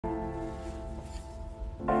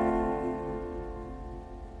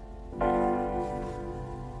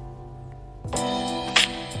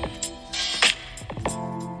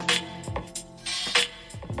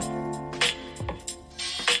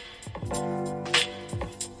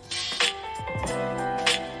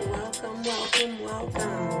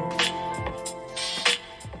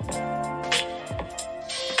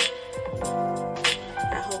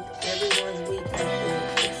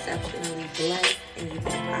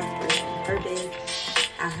purpose.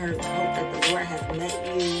 I hope that the Lord has met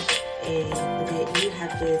you and that you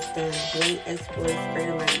have just done great exploits, great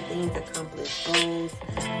and mighty things, accomplished goals,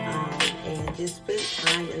 and just spend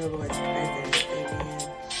time in the Lord's presence. Amen.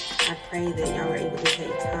 I pray that y'all are able to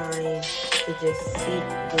take time to just seek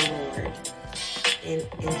the Lord and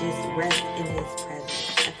just rest in His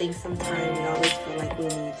presence. I think sometimes we always feel like we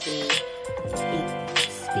need to be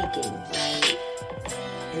speaking, right?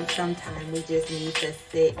 And sometimes we just need to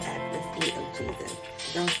sit at the feet of Jesus.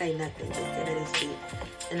 Don't say nothing, just sit at His feet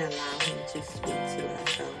and allow Him to speak to us.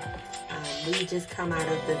 So we just come out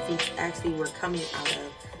of the feast. Actually, we're coming out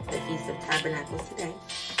of the Feast of Tabernacles today.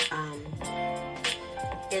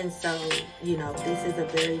 And so, this is a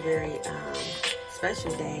very, very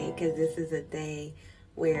special day, because this is a day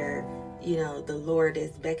where, the Lord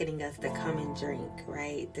is beckoning us to come and drink,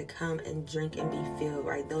 right? To come and drink and be filled,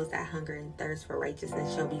 right? Those that hunger and thirst for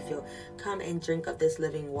righteousness shall be filled. Come and drink of this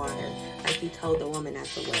living water, like He told the woman at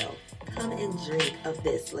the well. Come and drink of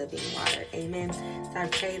this living water. Amen. So I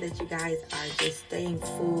pray that you guys are just staying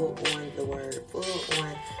full on the word, full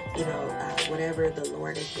on, whatever the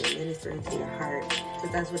Lord has been ministering to your heart,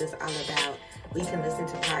 because that's what it's all about. We can listen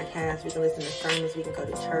to podcasts, we can listen to sermons, we can go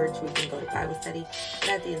to church, we can go to Bible study. But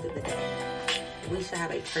at the end of the day, we should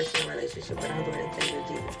have a personal relationship with our Lord and Savior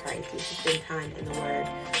Jesus Christ. We should spend time in the Word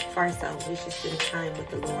for ourselves. We should spend time with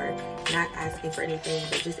the Lord, not asking for anything,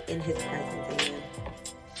 but just in His presence. Amen.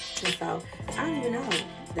 And so, I don't even know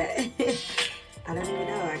that. I don't even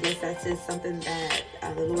know. I guess that's just something that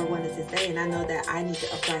the Lord wanted to say. And I know that I need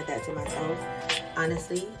to apply that to myself,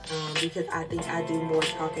 honestly, because I think I do more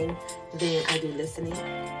talking than I do listening.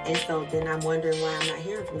 And so then I'm wondering why I'm not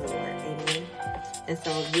hearing from the Lord. Amen. And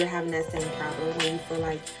so if you're having that same problem where you feel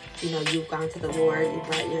like, you've gone to the Lord, you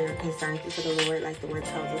brought your concerns to the Lord like the Word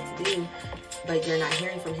tells us to do, but you're not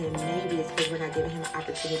hearing from Him, maybe it's because we're not giving Him an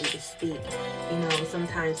opportunity to speak.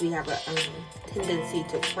 Sometimes we have a tendency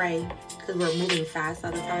to pray because we're moving fast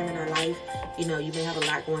all the time in our life. You may have a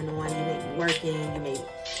lot going on. You may be working. You may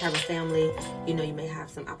have a family. You may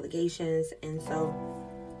have some obligations. And so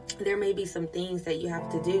there may be some things that you have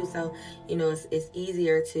to do. So, it's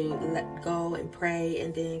easier to let go and pray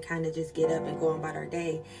and then kind of just get up and go on about our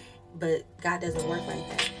day. But God doesn't work like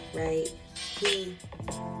that, right? He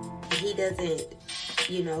doesn't,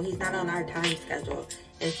 He's not on our time schedule.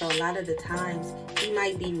 And so a lot of the times He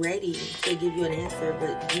might be ready to give you an answer,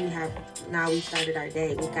 but now we started our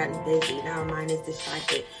day. We've gotten busy. Now our mind is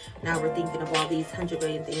distracted. Now we're thinking of all these 100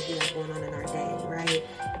 billion things we have going on in our day, right?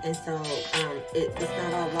 And so it's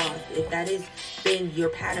not all lost. If that is been your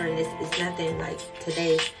pattern, it's nothing like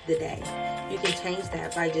today's the day. You can change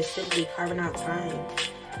that by just simply carving out time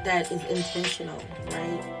that is intentional,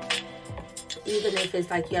 right? Even if it's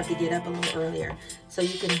like you have to get up a little earlier so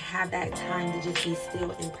you can have that time to just be still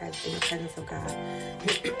in the presence of God.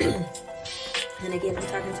 And again, I'm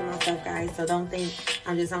talking to myself, guys, so don't think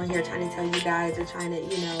I'm just on here trying to tell you guys or trying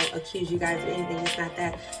to, accuse you guys of anything. It's not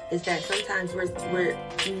that. It's that sometimes we're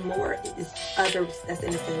more, it's others that's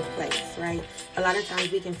in the same place, right? A lot of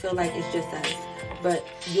times we can feel like it's just us. But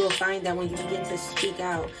you'll find that when you begin to speak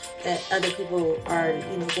out, that other people are,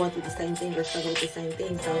 going through the same thing or struggle with the same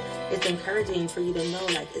thing. So it's encouraging for you to know,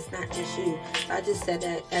 like, it's not just you. So I just said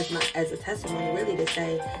that as a testimony, really, to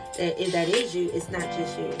say that if that is you, it's not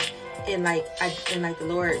just you. And like the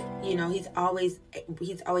Lord, He's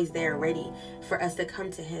always there, ready for us to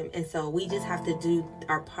come to Him. And so we just have to do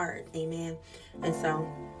our part. Amen. And so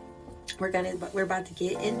we're about to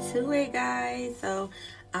get into it, guys. So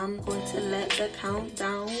I'm going to let the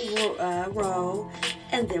countdown roll,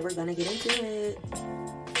 and then we're going to get into it.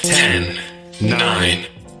 10, 9,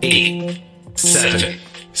 8, 7,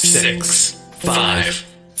 6, 5,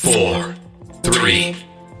 4, 3,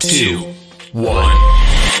 2, 1.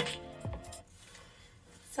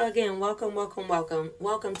 So again, welcome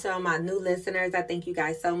to all my new listeners. I thank you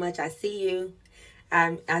guys so much. I see you.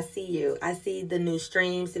 I see you. I see the new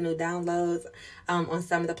streams, the new downloads on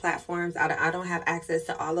some of the platforms. I don't have access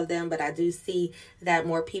to all of them, but I do see that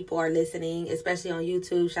more people are listening, especially on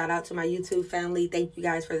YouTube. Shout out to my YouTube family. Thank you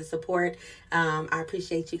guys for the support. I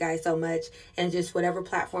appreciate you guys so much. And just whatever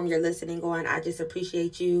platform you're listening on, I just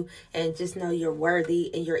appreciate you, and just know you're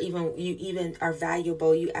worthy, and you even are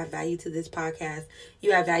valuable. You add value to this podcast.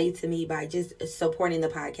 You add value to me by just supporting the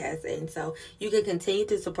podcast. And so you can continue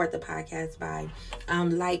to support the podcast by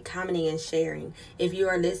commenting and sharing. If you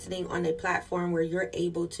are listening on a platform where you're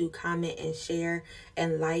able to comment and share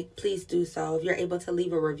and please do so. If you're able to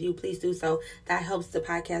leave a review, please do so. That helps the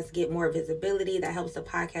podcast get more visibility. That helps the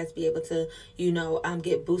podcast be able to,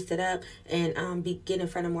 get boosted up and get in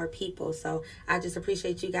front of more people. So I just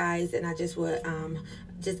appreciate you guys, and I just would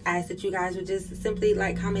just ask that you guys would just simply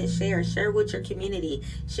like, comment, share with your community,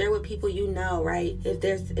 share with people you know, right?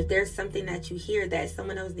 If there's something that you hear that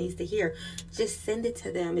someone else needs to hear, just send it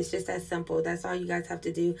to them. It's just that simple. That's all you guys have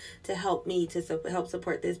to do to help me, to help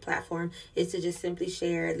support this platform, is to just simply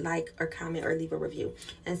share, like, or comment, or leave a review.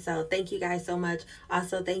 And so thank you guys so much.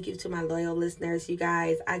 Also, thank you to my loyal listeners. You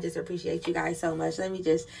guys, I just appreciate you guys so much. Let me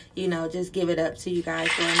just, just give it up to you guys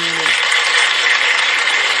for a minute.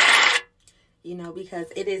 Because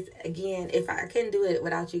it is, again, if I couldn't do it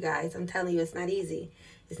without you guys, I'm telling you, it's not easy.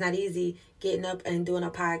 It's not easy getting up and doing a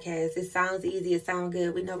podcast. It sounds easy. It sounds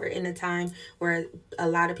good. We know we're in a time where a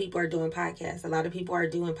lot of people are doing podcasts. A lot of people are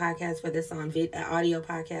doing podcasts, whether it's on audio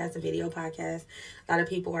podcasts, a video podcast. A lot of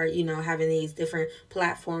people are, having these different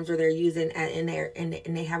platforms where they're using and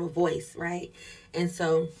they have a voice, right? And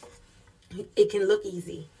so it can look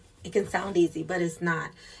easy. It can sound easy, but it's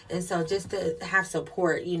not. And so just to have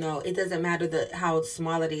support, it doesn't matter how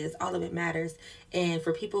small it is. All of it matters. And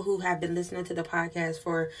for people who have been listening to the podcast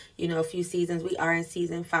for, a few seasons, we are in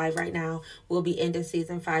season 5 right now. We'll be ending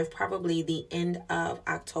season 5 probably the end of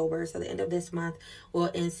October. So the end of this month,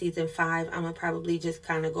 we'll end season 5. I'm going to probably just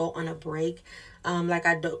kind of go on a break like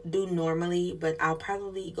I do normally, but I'll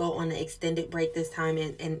probably go on an extended break this time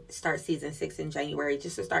and start season 6 in January,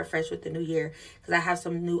 just to start fresh with the new year, because I have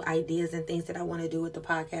some new ideas and things that I want to do with the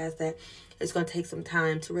podcast that it's going to take some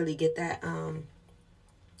time to really get that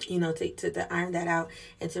to iron that out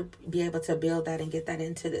and to be able to build that and get that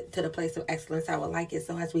into the place of excellence I would like it.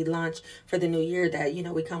 So as we launch for the new year, that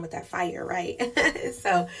we come with that fire, right?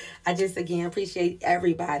 So I just again appreciate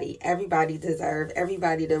everybody. Everybody deserve,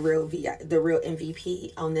 everybody the real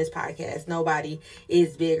MVP on this podcast. Nobody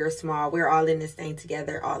is big or small. We're all in this thing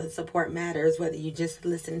together. All the support matters, whether you just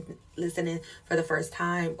listening for the first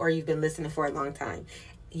time or you've been listening for a long time.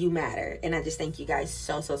 You matter. And I just thank you guys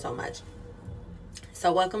so much.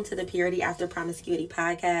 So welcome to the Purity After Promiscuity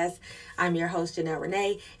podcast. I'm your host, Janelle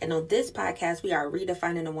Renee. And on this podcast, we are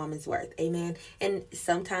redefining a woman's worth. Amen. And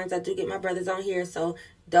sometimes I do get my brothers on here. So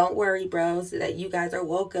don't worry, bros, that you guys are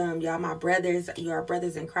welcome. Y'all my brothers. You are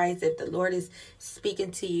brothers in Christ. If the Lord is speaking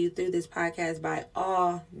to you through this podcast, by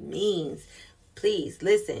all means, please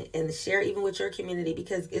listen and share even with your community,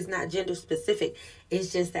 because it's not gender specific.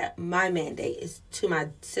 It's just that my mandate is to my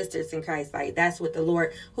sisters in Christ. Like, that's what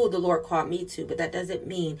who the Lord called me to. But that doesn't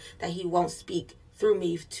mean that he won't speak through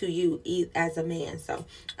me to you as a man. So,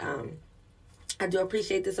 I do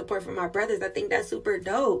appreciate the support from my brothers. I think that's super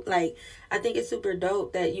dope. Like, I think it's super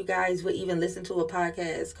dope that you guys would even listen to a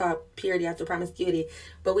podcast called Purity After Promiscuity.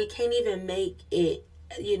 But we can't even make it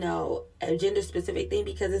a gender specific thing,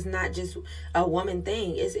 because it's not just a woman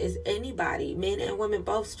thing. It's anybody. Men and women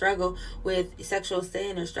both struggle with sexual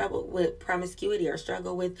sin, or struggle with promiscuity, or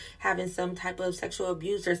struggle with having some type of sexual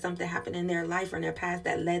abuse or something happen in their life or in their past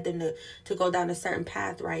that led them to go down a certain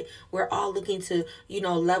path, right? We're all looking to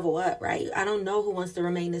level up, right? I don't know who wants to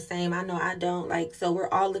remain the same. I know I don't. So we're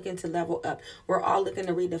all looking to level up. We're all looking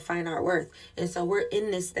to redefine our worth. And so we're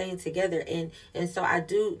in this thing together. And so I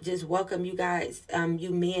do just welcome you guys,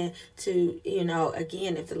 you men, to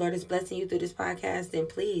again, if the Lord is blessing you through this podcast, then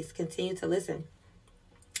please continue to listen.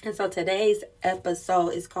 And so today's episode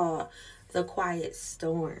is called The Quiet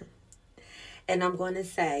Storm. And I'm going to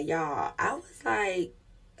say, y'all, I was like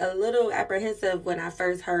a little apprehensive when I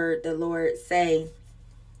first heard the Lord say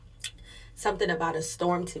something about a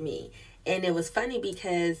storm to me. And it was funny,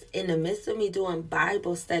 because in the midst of me doing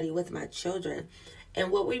Bible study with my children, and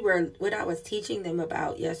what I was teaching them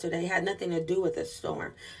about yesterday had nothing to do with a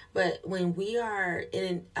storm. But when we are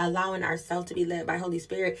in allowing ourselves to be led by Holy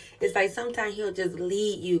Spirit, it's like sometimes he'll just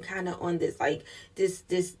lead you kind of on this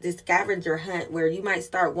this scavenger hunt, where you might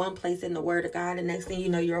start one place in the Word of God, and next thing you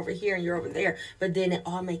know, you're over here and you're over there, but then it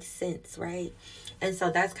all makes sense, right? And so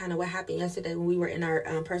that's kind of what happened yesterday when we were in our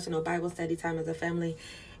personal Bible study time as a family.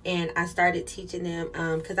 And I started teaching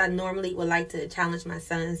them, because I normally would like to challenge my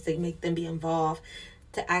sons to make them be involved,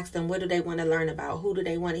 to ask them, what do they want to learn about? Who do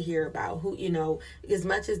they want to hear about? Who, as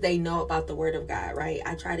much as they know about the Word of God, right?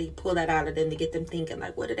 I try to pull that out of them to get them thinking,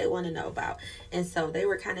 like, what do they want to know about? And so they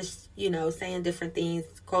were kind of, saying different things,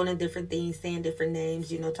 quoting different things, saying different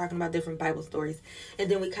names, talking about different Bible stories.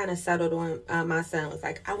 And then we kind of settled on, my son was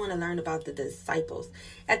like, I want to learn about the disciples.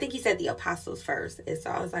 I think he said the apostles first. And so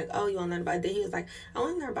I was like, oh, you want to learn about, then he was like, I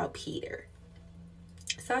want to learn about Peter.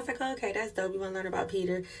 So I was like, oh, okay, that's dope. You want to learn about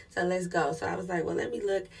Peter? So let's go. So I was like, well, let me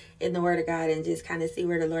look in the Word of God and just kind of see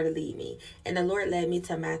where the Lord will lead me. And the Lord led me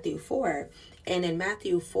to Matthew 4. And in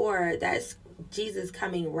Matthew 4, that's Jesus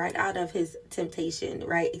coming right out of his temptation,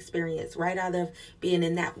 right, experience, right out of being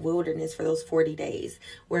in that wilderness for those 40 days,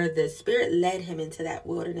 where the Spirit led him into that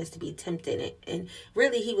wilderness to be tempted. And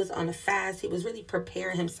really, he was on a fast. He was really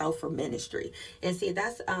preparing himself for ministry. And see,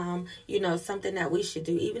 that's, something that we should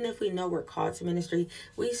do. Even if we know we're called to ministry,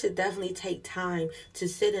 we should definitely take time to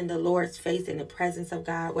sit in the Lord's face in the presence of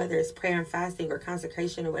God, whether it's prayer and fasting or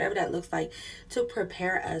consecration or whatever that looks like, to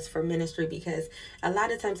prepare us for ministry. Because a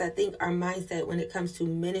lot of times I think our mindset when it comes to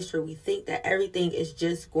ministry, we think that everything is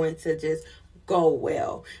just going to just go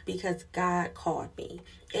well because God called me.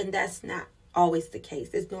 And that's not always the case.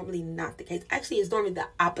 It's normally not the case. Actually, it's normally the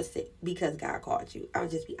opposite because God called you. I'll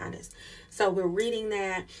just be honest. So we're reading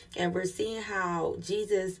that and we're seeing how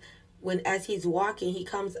Jesus, as he's walking, he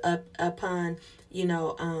comes up upon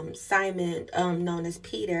Simon, known as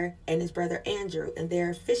Peter, and his brother Andrew, and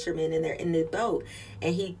they're fishermen and they're in the boat,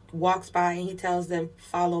 and he walks by and he tells them,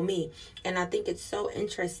 follow me. And I think it's so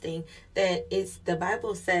interesting that the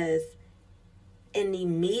Bible says, and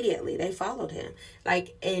immediately they followed him.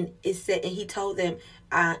 And it said, and he told them,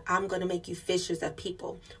 I'm going to make you fishers of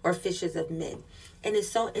people, or fishers of men. And it's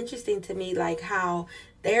so interesting to me, like how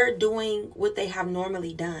they're doing what they have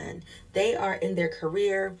normally done. They are in their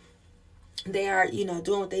career. They are,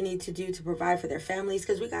 doing what they need to do to provide for their families.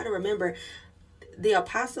 Because we got to remember, the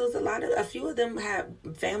apostles, a few of them had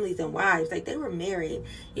families and wives. Like, they were married,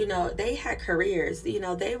 they had careers,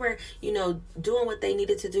 they were, doing what they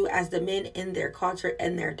needed to do as the men in their culture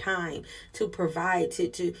and their time to provide,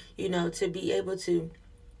 to be able to,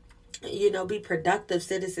 be productive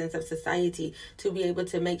citizens of society, to be able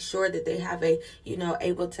to make sure that they have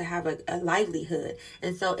able to have a livelihood.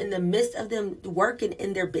 And so in the midst of them working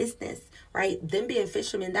in their business, right, them being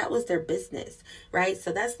fishermen, that was their business, right?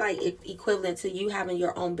 So that's like equivalent to you having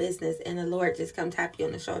your own business and the Lord just come tap you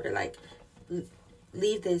on the shoulder, like,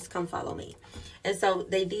 leave this, come follow me. And so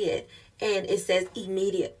they did. And it says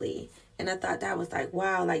immediately. And I thought that was like,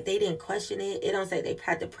 wow, like they didn't question it. It don't say they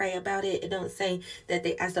had to pray about it. It don't say that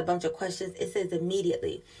they asked a bunch of questions. It says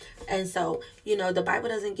immediately. And so, the Bible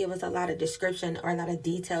doesn't give us a lot of description or a lot of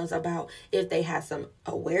details about if they had some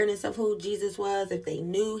awareness of who Jesus was, if they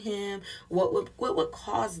knew him, what would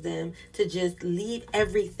cause them to just leave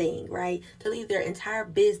everything, right? To leave their entire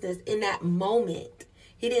business in that moment.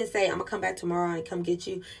 He didn't say, I'm going to come back tomorrow and come get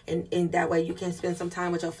you. And that way you can spend some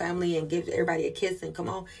time with your family and give everybody a kiss and come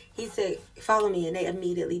on. He said, follow me. And they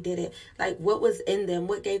immediately did it. Like, what was in them?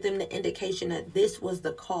 What gave them the indication that this was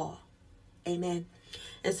the call? Amen.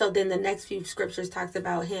 And so then the next few scriptures talks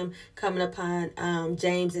about him coming upon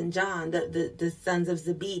James and John, the sons of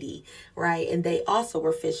Zebedee, right? And they also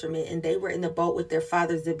were fishermen, and they were in the boat with their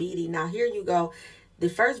father Zebedee. Now, here you go. The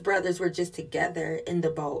first brothers were just together in the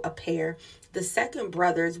boat, a pair. The second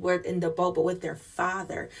brothers were in the boat, but with their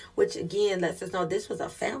father, which again lets us know this was a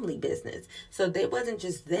family business. So they wasn't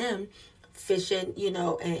just them fishing,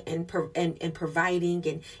 and providing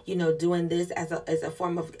and, doing this as a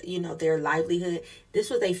form of, their livelihood. This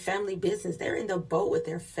was a family business. They're in the boat with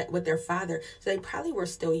their father. So they probably were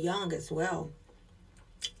still young as well.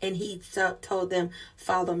 And he told them,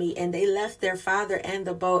 follow me. And they left their father and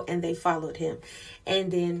the boat and they followed him.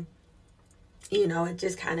 And then, it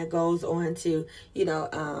just kind of goes on to,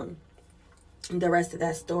 the rest of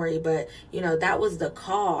that story. But that was the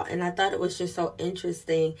call. And I thought it was just so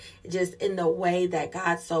interesting, just in the way that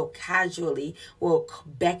God so casually will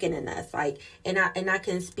beckon in us, like, and I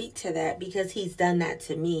can speak to that because he's done that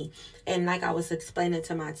to me. And like I was explaining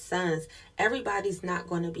to my sons, everybody's not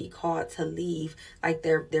going to be called to leave like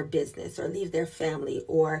their business or leave their family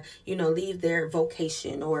or leave their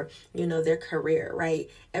vocation or their career, right?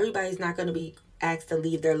 Everybody's not going to be asked to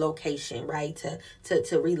leave their location, right?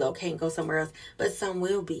 To relocate and go somewhere else. But some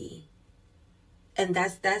will be. And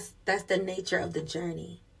that's the nature of the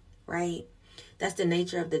journey, right? That's the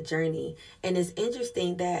nature of the journey. And it's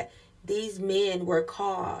interesting that these men were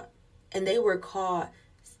called, and they were called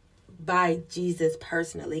by Jesus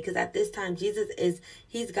personally, because at this time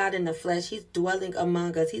he's God in the flesh. He's dwelling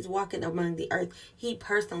among us. He's walking among the earth. He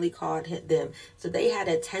personally called them, so they had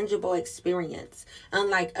a tangible experience.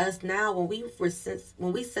 Unlike us now, when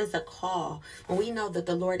we sense a call, when we know that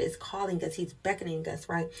the Lord is calling us, he's beckoning us,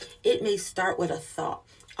 right? It may start with a thought.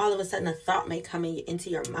 All of a sudden a thought may come into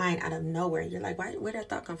your mind out of nowhere. You're like, where did that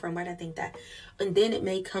thought come from? Why did I think that? And then it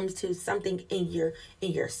may come to something in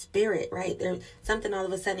your spirit, right? There's something all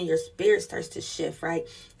of a sudden your spirit starts to shift, right?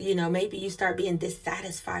 Maybe you start being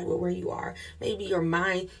dissatisfied with where you are. Maybe your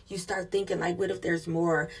mind, you start thinking like, what if there's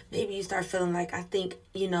more? Maybe you start feeling like, I think,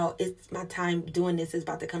 it's my time doing this is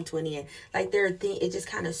about to come to an end. Like it just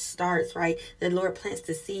kind of starts, right? The Lord plants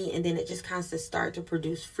the seed and then it just kind of starts to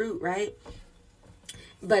produce fruit, right?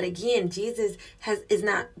 But again, Jesus is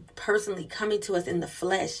not personally coming to us in the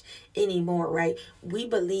flesh anymore, right? We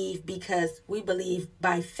believe because we believe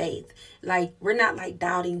by faith. Like, we're not like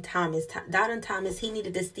doubting Thomas. Doubting Thomas, he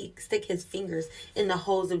needed to stick his fingers in the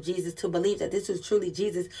holes of Jesus to believe that this was truly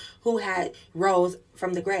Jesus who had rose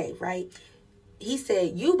from the grave, right? He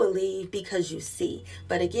said, you believe because you see.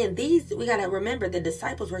 But again, we got to remember the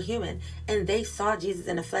disciples were human and they saw Jesus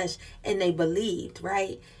in the flesh and they believed,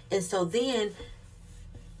 right? And so then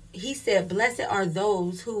he said, blessed are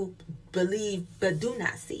those who believe but do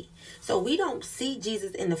not see. So we don't see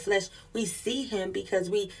Jesus in the flesh. We see him because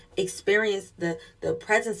we experience the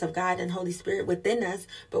presence of God and Holy Spirit within us,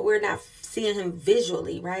 but we're not seeing him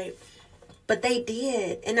visually, right? But they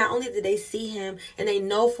did. And not only did they see him and they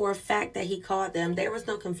know for a fact that he called them, there was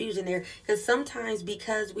no confusion there. Because sometimes,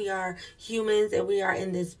 because we are humans and we are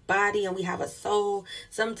in this body and we have a soul,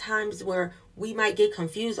 sometimes we might get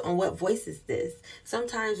confused on what voice is this.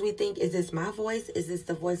 Sometimes we think, is this my voice? Is this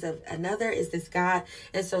the voice of another? Is this God?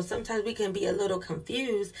 And so sometimes we can be a little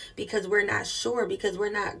confused because we're not sure, because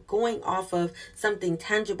we're not going off of something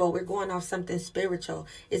tangible. We're going off something spiritual.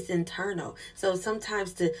 It's internal. So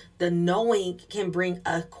sometimes the knowing can bring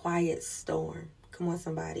a quiet storm. Come on,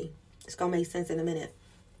 somebody. It's going to make sense in a minute.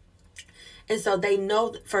 And so they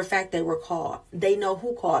know for a fact they were called. They know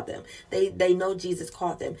who called them. They know Jesus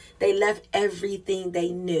called them. They left everything they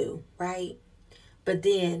knew, right? But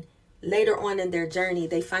then later on in their journey,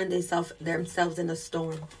 they find themselves in a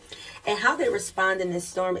storm. And how they respond in this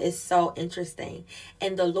storm is so interesting.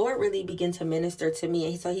 And the Lord really began to minister to me.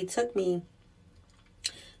 And so he took me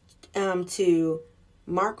to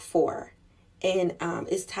Mark 4. And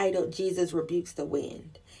it's titled, Jesus Rebukes the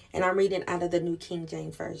Wind. And I'm reading out of the New King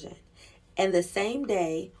James Version. And the same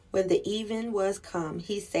day, when the even was come,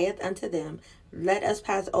 he saith unto them, let us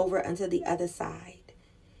pass over unto the other side.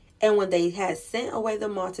 And when they had sent away the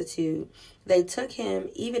multitude, they took him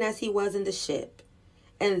even as he was in the ship.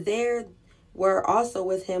 And there were also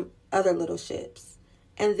with him other little ships.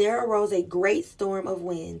 And there arose a great storm of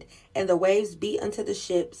wind, and the waves beat unto the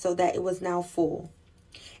ship, so that it was now full.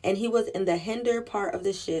 And he was in the hinder part of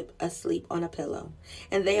the ship, asleep on a pillow.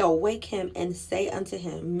 And they awake him and say unto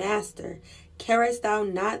him, Master, carest thou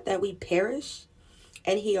not that we perish?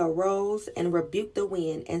 And he arose and rebuked the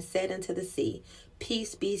wind and said unto the sea,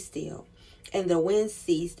 Peace, be still. And the wind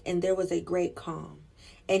ceased, and there was a great calm.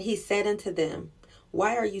 And he said unto them,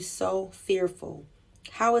 Why are you so fearful?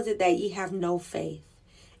 How is it that ye have no faith?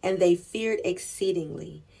 And they feared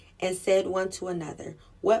exceedingly, and said one to another,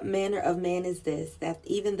 What manner of man is this, that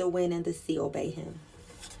even the wind and the sea obey him?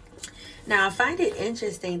 Now, I find it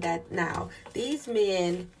interesting that now these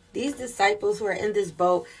disciples who are in this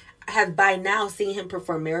boat have by now seen him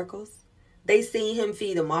perform miracles. They seen him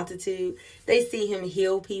feed a multitude. They see him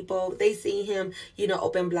heal people. They see him,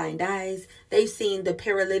 open blind eyes. They've seen the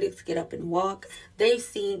paralytics get up and walk. They've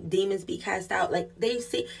seen demons be cast out. Like they've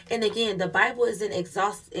seen, and again, the Bible isn't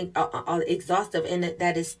exhaustive in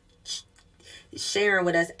that is sharing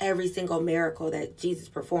with us every single miracle that Jesus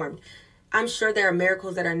performed. I'm sure there are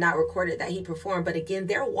miracles that are not recorded that he performed, but again,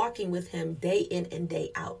 they're walking with him day in and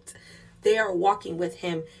day out. They are walking with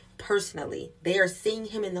him personally. They are seeing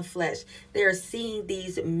him in the flesh. They are seeing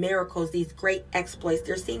these miracles, these great exploits.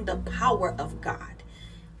 They're seeing the power of God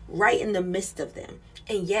right in the midst of them.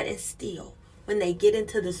 And yet and still, when they get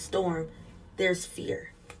into the storm, there's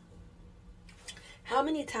fear. How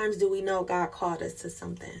many times do we know God called us to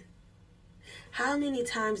something? How many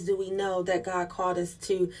times do we know that God called us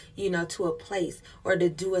to, to a place or to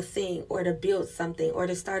do a thing or to build something or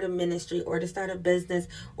to start a ministry or to start a business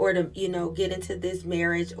or to, get into this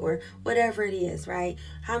marriage or whatever it is, right?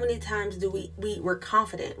 How many times do we're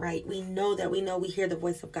confident, right? We know we hear the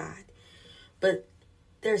voice of God. But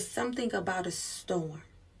there's something about a storm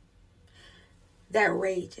that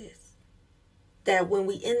rages. That when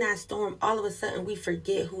we in that storm, all of a sudden we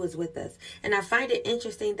forget who is with us. And I find it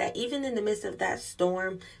interesting that even in the midst of that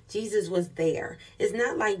storm, Jesus was there. It's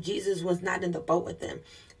not like Jesus was not in the boat with them.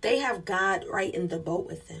 They have God right in the boat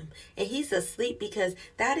with them. And he's asleep because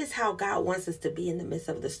that is how God wants us to be in the midst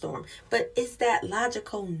of the storm. But is that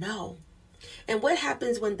logical? No. And what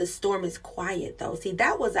happens when the storm is quiet, though? See,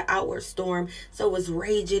 that was an outward storm, so it was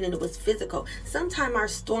raging and it was physical. Sometimes our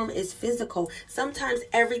storm is physical. Sometimes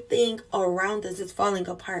everything around us is falling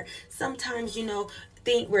apart. Sometimes,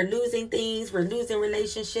 we're losing things, we're losing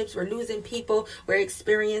relationships, we're losing people, we're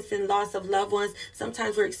experiencing loss of loved ones.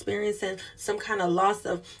 Sometimes we're experiencing some kind of loss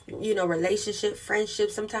of, relationship,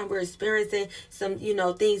 friendship. Sometimes we're experiencing some,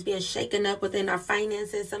 things being shaken up within our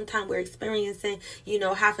finances. Sometimes we're experiencing,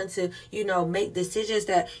 having to, make decisions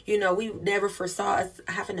that, we never foresaw us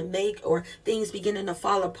having to make, or things beginning to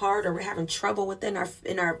fall apart, or we're having trouble within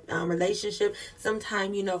our relationship.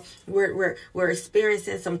 Sometimes, we're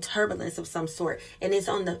experiencing some turbulence of some sort, and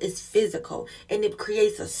it's physical, and it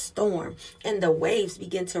creates a storm, and the waves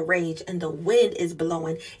begin to rage, and the wind is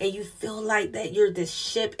blowing, and you feel like that you're this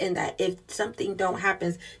ship, and that if something don't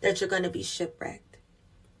happen, that you're going to be shipwrecked.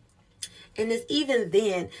 And it's even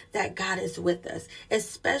then that God is with us,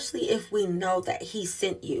 especially if we know that he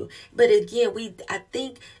sent you. But again, I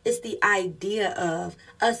think it's the idea of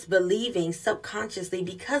us believing subconsciously,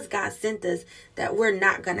 because God sent us, that we're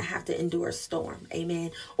not going to have to endure a storm.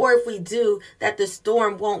 Amen. Or if we do, that the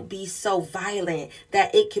storm won't be so violent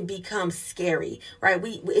that it can become scary, right?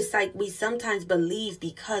 It's like we sometimes believe,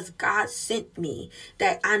 because God sent me,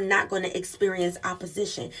 that I'm not going to experience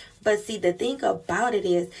opposition. But see, the thing about it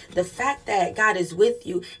is, the fact that God is with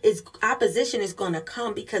you, is opposition is going to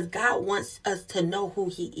come, because God wants us to know who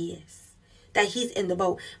he is, that he's in the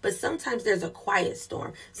boat. But sometimes there's a quiet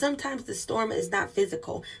storm. Sometimes the storm is not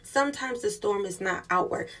physical. Sometimes the storm is not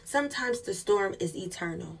outward. Sometimes the storm is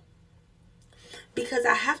eternal. Because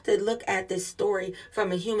I have to look at this story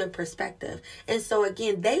from a human perspective. And so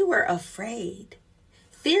again, they were afraid.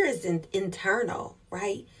 Fear is internal,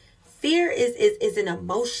 right? Fear is an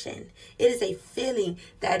emotion. It is a feeling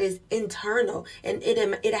that is internal, and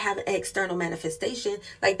it have an external manifestation.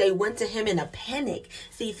 Like they went to him in a panic.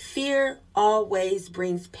 See, fear always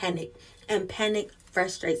brings panic, and panic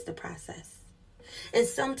frustrates the process. And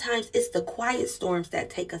sometimes it's the quiet storms that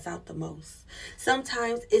take us out the most.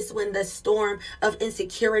 Sometimes it's when the storm of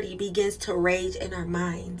insecurity begins to rage in our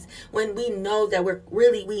minds. When we know that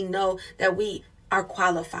we know that we are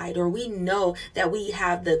qualified, or we know that we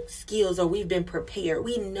have the skills, or we've been prepared.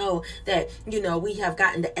 We know that, we have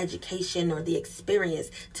gotten the education or the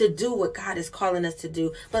experience to do what God is calling us to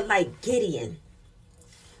do. But like Gideon,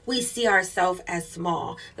 we see ourselves as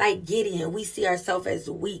small. Like Gideon, we see ourselves as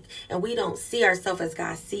weak, and we don't see ourselves as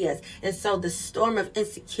God sees us. And so the storm of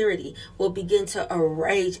insecurity will begin to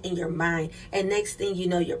rage in your mind. And next thing you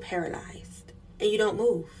know, you're paralyzed, and you don't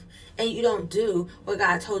move. And you don't do what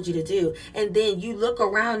God told you to do. And then you look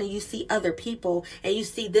around and you see other people, and you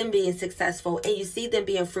see them being successful, and you see them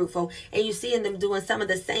being fruitful, and you see them doing some of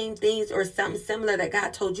the same things or something similar that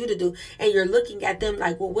God told you to do. And you're looking at them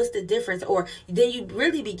like, well, what's the difference? Or then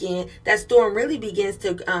that storm really begins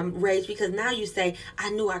to rage, because now you say, I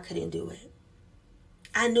knew I couldn't do it.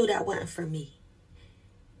 I knew that wasn't for me.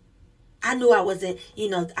 I knew I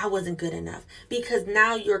wasn't good enough, because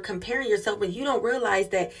now you're comparing yourself, but you don't realize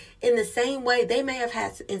that in the same way they may have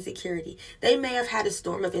had insecurity. They may have had a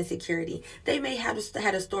storm of insecurity. They may have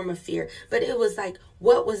had a storm of fear, but it was like,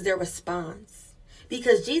 what was their response?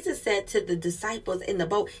 Because Jesus said to the disciples in the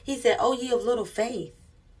boat, he said, "Oh, ye of little faith."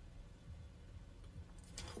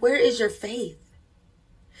 Where is your faith?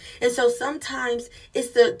 And so sometimes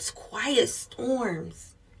it's the quiet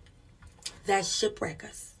storms that shipwreck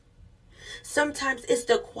us. Sometimes it's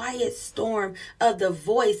the quiet storm of the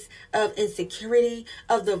voice of insecurity,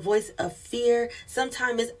 of the voice of fear.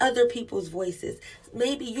 Sometimes it's other people's voices.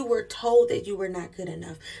 Maybe you were told that you were not good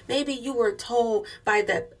enough. Maybe you were told by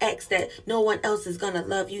the ex that no one else is going to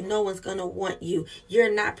love you. No one's going to want you.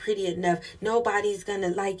 You're not pretty enough. Nobody's going to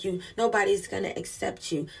like you. Nobody's going to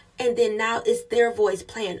accept you. And then now it's their voice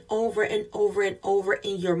playing over and over and over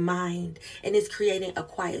in your mind. And it's creating a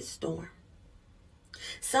quiet storm.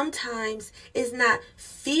 Sometimes it's not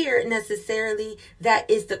fear necessarily that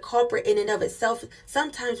is the culprit in and of itself.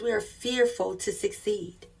 Sometimes we are fearful to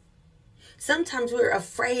succeed. Sometimes we're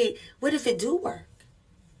afraid, what if it do work?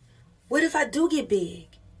 What if I do get big?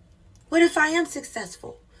 What if I am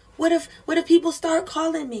successful? What if people start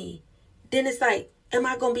calling me? Then it's like, am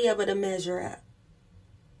I going to be able to measure up?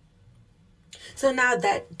 So now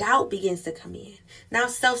that doubt begins to come in. Now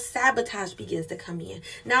self-sabotage begins to come in.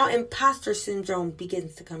 Now imposter syndrome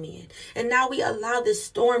begins to come in. And now we allow this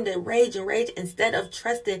storm to rage and rage instead of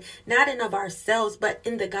trusting not in of ourselves, but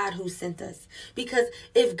in the God who sent us. Because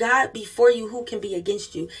if God be for you, who can be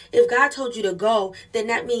against you? If God told you to go, then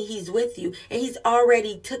that means he's with you. And he's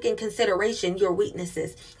already took in consideration your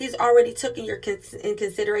weaknesses. He's already took in in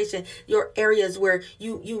consideration your areas where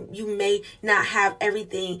you may not have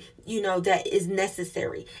everything, that is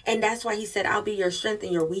necessary. And that's why he said, I'll be your strength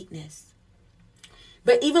and your weakness.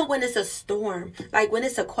 But even when it's a storm, like when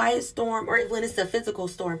it's a quiet storm or when it's a physical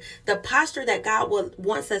storm, the posture that God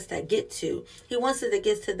wants us to get to, he wants us to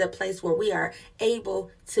get to the place where we are able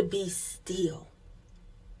to be still.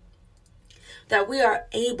 That we are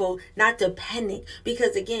able not to panic,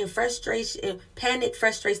 because again, panic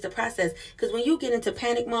frustrates the process. Because when you get into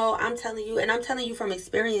panic mode, I'm telling you, and I'm telling you from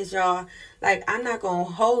experience, y'all, like, I'm not going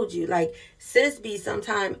to hold you. Like, sis be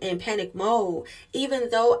sometime in panic mode. Even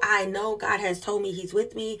though I know God has told me he's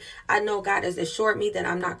with me. I know God has assured me that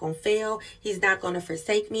I'm not going to fail. He's not going to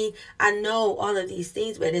forsake me. I know all of these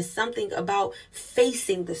things, but it's something about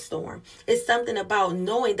facing the storm. It's something about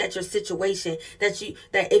knowing that your situation, that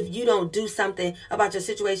if you don't do something about your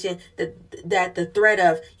situation, that the threat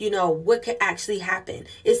of, what could actually happen.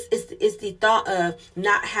 It's the thought of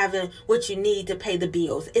not having what you need to pay the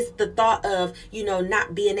bills. It's the thought of,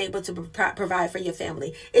 not being able to provide for your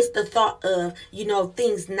family. It's the thought of,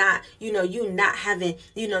 things not, you not having,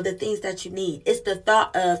 the things that you need. It's the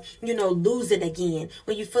thought of, losing again,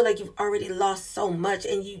 when you feel like you've already lost so much,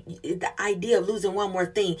 and the idea of losing one more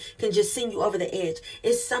thing can just send you over the edge.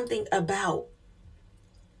 It's something about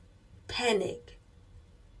panic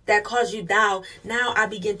that caused you down. Now I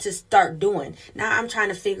begin to start doing. Now I'm trying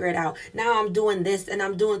to figure it out. Now I'm doing this and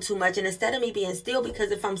I'm doing too much. And instead of me being still,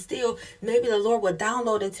 because if I'm still, maybe the Lord will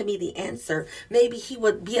download into me the answer. Maybe he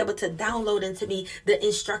would be able to download into me the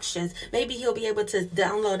instructions. Maybe he'll be able to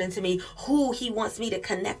download into me who he wants me to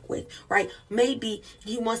connect with, right? Maybe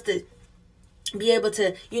he wants to be able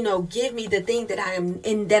to, give me the thing that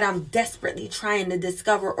I'm desperately trying to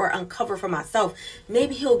discover or uncover for myself.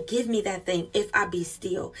 Maybe he'll give me that thing if I be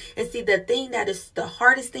still. And see, the thing that is the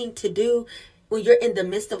hardest thing to do when you're in the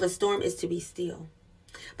midst of a storm is to be still.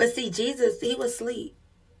 But see, Jesus, he was asleep.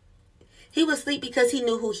 He was asleep because he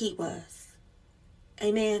knew who he was.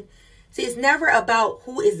 Amen. See, it's never about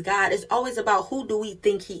who is God. It's always about who do we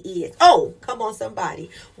think he is. Oh, come on, somebody.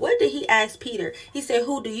 What did he ask Peter? He said,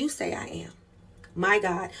 who do you say I am? My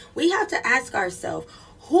God. We have to ask ourselves,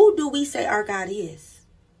 who do we say our God is?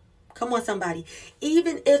 Come on, somebody.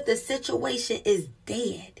 Even if the situation is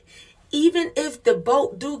dead, even if the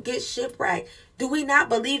boat do get shipwrecked, do we not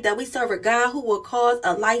believe that we serve a God who will cause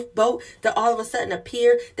a lifeboat to all of a sudden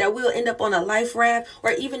appear, that we'll end up on a life raft,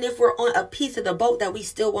 or even if we're on a piece of the boat that we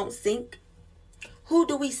still won't sink? Who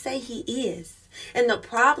do we say he is? And the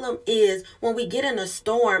problem is, when we get in a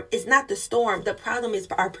storm, it's not the storm. The problem is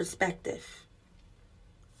our perspective.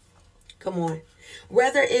 Come on.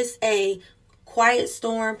 Whether it's a quiet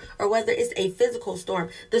storm or whether it's a physical storm,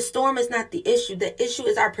 the storm is not the issue. The issue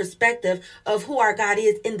is our perspective of who our God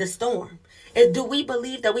is in the storm. And do we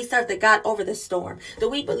believe that we serve the God over the storm? Do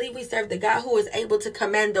we believe we serve the God who is able to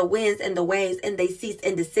command the winds and the waves, and they cease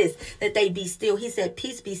and desist, that they be still? He said,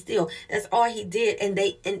 peace be still. That's all he did. And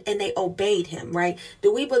they obeyed him, right?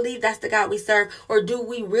 Do we believe that's the God we serve? Or do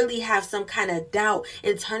we really have some kind of doubt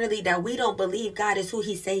internally that we don't believe God is who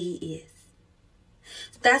he say he is?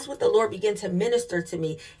 That's what the Lord began to minister to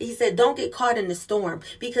me. He said, don't get caught in the storm,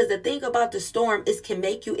 because the thing about the storm is can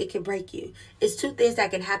make you, it can break you. It's two things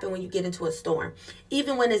that can happen when you get into a storm,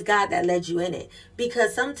 even when it's God that led you in it.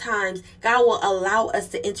 Because sometimes God will allow us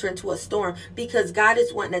to enter into a storm because God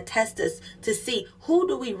is wanting to test us to see, who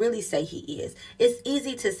do we really say he is? It's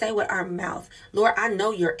easy to say with our mouth, Lord, I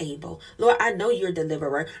know you're able. Lord, I know you're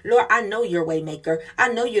deliverer. Lord, I know you're way maker. I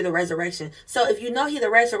know you're the resurrection. So if you know he's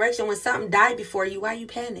the resurrection, when something died before you, why you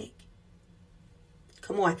panic?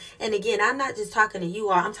 Come on. And again, I'm not just talking to you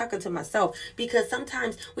all. I'm talking to myself, because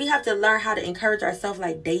sometimes we have to learn how to encourage ourselves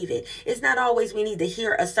like David. It's not always we need to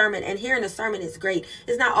hear a sermon, and hearing a sermon is great.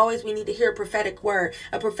 It's not always we need to hear a prophetic word.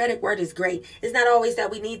 A prophetic word is great. It's not always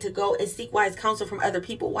that we need to go and seek wise counsel from other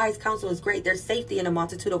people. Wise counsel is great. There's safety in a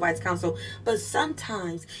multitude of wise counsel. But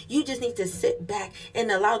sometimes you just need to sit back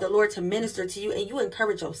and allow the Lord to minister to you, and you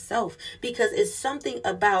encourage yourself, because it's something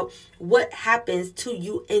about what happens to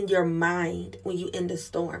you in your mind when you in the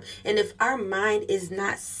storm. And if our mind is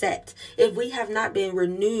not set, if we have not been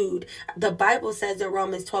renewed, the Bible says in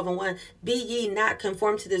Romans 12:1, be ye not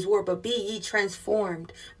conformed to this world, but be ye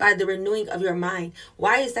transformed by the renewing of your mind.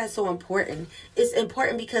 Why is that so important? It's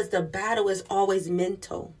important because the battle is always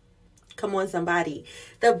mental. Come on, somebody.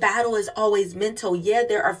 The battle is always mental. Yeah,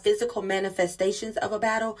 there are physical manifestations of a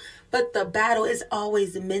battle, but the battle is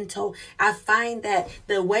always mental. I find that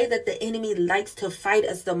the way that the enemy likes to fight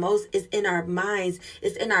us the most is in our minds.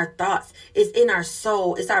 It's in our thoughts. It's in our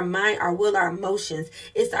soul. It's our mind, our will, our emotions.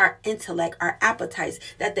 It's our intellect, our appetites,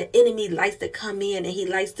 that the enemy likes to come in, and he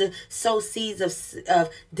likes to sow seeds of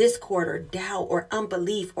discord or doubt or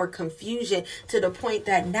unbelief or confusion, to the point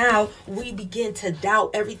that now we begin to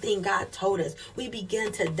doubt everything God God told us. We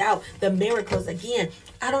begin to doubt the miracles again.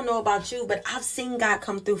 I don't know about you, but I've seen God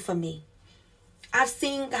come through for me. I've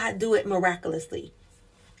seen God do it miraculously.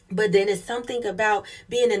 But then it's something about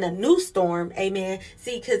being in a new storm, amen.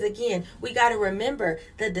 See, because again, we got to remember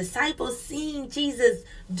the disciples seeing Jesus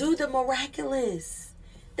do the miraculous.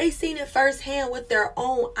 They seen it firsthand with their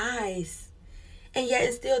own eyes. And yet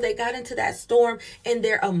and still they got into that storm, and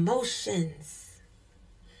their emotions,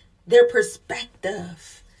 their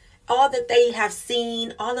perspective, all that they have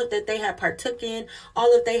seen, all of that they have partook in,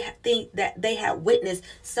 all of they think that they have witnessed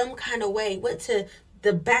some kind of way went to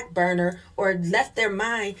the back burner or left their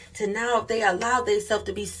mind to now they allow themselves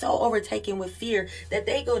to be so overtaken with fear that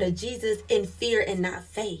they go to Jesus in fear and not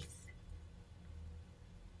faith.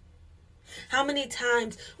 How many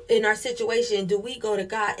times in our situation do we go to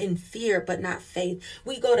God in fear but not faith?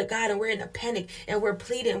 We go to God and we're in a panic and we're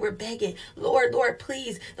pleading, we're begging, Lord,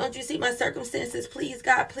 please, don't you see my circumstances? Please,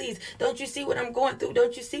 God, please, don't you see what I'm going through?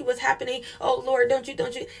 Don't you see what's happening? Oh, Lord, don't you?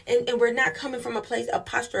 And we're not coming from a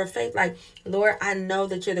posture of faith like, Lord, I know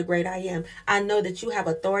that you're the great I am. I know that you have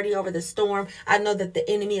authority over the storm. I know that the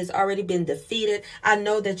enemy has already been defeated. I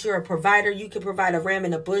know that you're a provider. You can provide a ram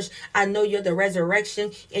in a bush. I know you're the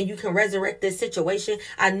resurrection and you can resurrect this situation.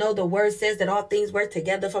 I know the word says that all things work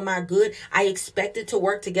together for my good. I expect it to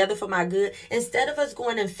work together for my good. Instead of us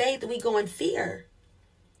going in faith, we go in fear.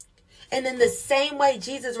 And in the same way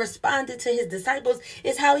Jesus responded to his disciples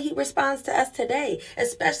is how he responds to us today,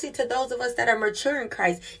 especially to those of us that are mature in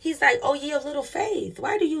Christ. He's like, oh, ye of little faith,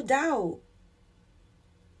 why do you doubt?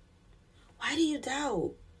 Why do you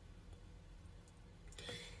doubt?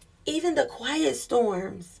 Even the quiet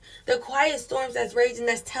storms that's raging,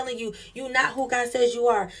 that's telling you you're not who God says you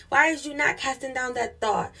are. Why is you not casting down that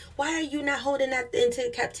thought? Why are you not holding that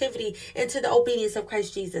into captivity, into the obedience of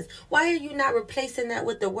Christ Jesus? Why are you not replacing that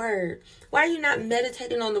with the word? Why are you not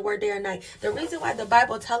meditating on the word day or night? The reason why the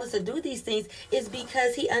Bible tells us to do these things is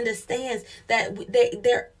because he understands that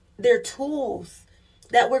they're tools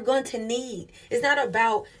that we're going to need. It's not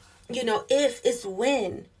about, if, it's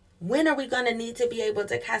when. When are we going to need to be able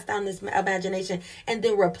to cast down this imagination and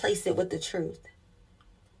then replace it with the truth?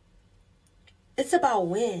 It's about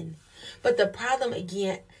when. But the problem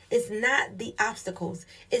again is not the obstacles.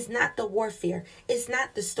 It's not the warfare. It's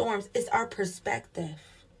not the storms. It's our perspective.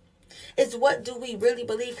 It's what do we really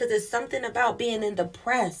believe? Because it's something about being in the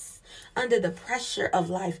press, under the pressure of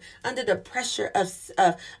life, under the pressure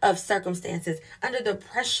of circumstances, under the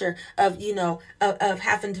pressure of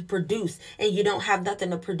having to produce and you don't have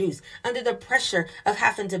nothing to produce, under the pressure of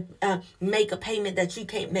having to make a payment that you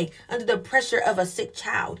can't make, under the pressure of a sick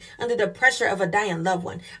child, under the pressure of a dying loved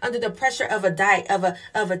one, under the pressure of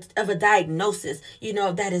a diagnosis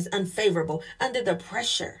that is unfavorable, under the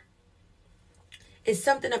pressure. It's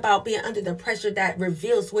something about being under the pressure that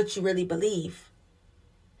reveals what you really believe.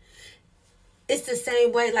 It's the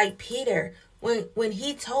same way like Peter, when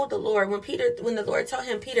he told the Lord, when the Lord told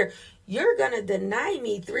him, Peter, you're going to deny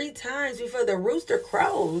me 3 times before the rooster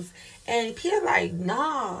crows. And Peter like,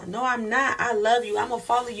 no, I'm not. I love you. I'm going to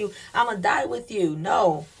follow you. I'm going to die with you.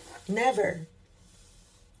 No, never.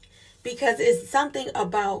 Because it's something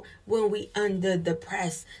about when we under the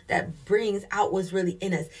press that brings out what's really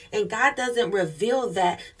in us. And God doesn't reveal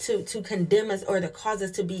that to condemn us or to cause us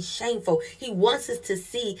to be shameful. He wants us to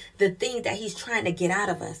see the thing that he's trying to get out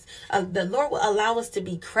of us. The Lord will allow us to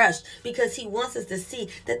be crushed because he wants us to see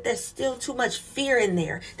that there's still too much fear in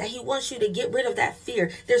there, that he wants you to get rid of that fear.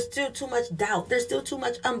 There's still too much doubt. There's still too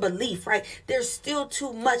much unbelief, right? There's still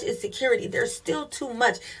too much insecurity. There's still too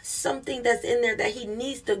much something that's in there that he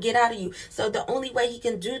needs to get out of you. So the only way he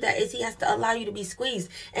can do that is he has to allow you to be squeezed.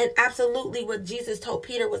 And absolutely what Jesus told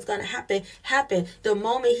Peter was going to happen the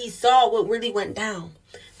moment he saw what really went down.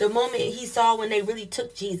 The moment he saw when they really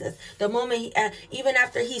took Jesus. The moment even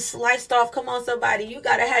after he sliced off, come on somebody, you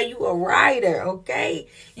got to have you a rider, okay?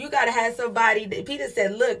 You got to have somebody. Peter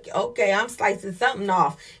said, look, okay, I'm slicing something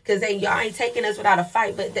off because y'all ain't taking us without a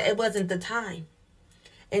fight, but it wasn't the time.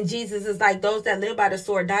 And Jesus is like, those that live by the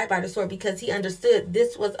sword die by the sword, because he understood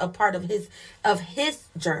this was a part of his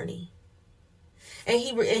journey. And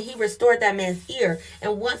he restored that man's ear.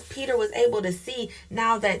 And once Peter was able to see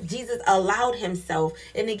now that Jesus allowed himself,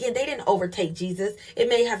 and again, they didn't overtake Jesus. It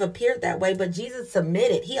may have appeared that way, but Jesus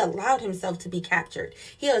submitted. He allowed himself to be captured.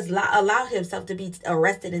 He allowed himself to be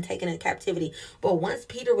arrested and taken in captivity. But once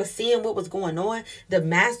Peter was seeing what was going on, the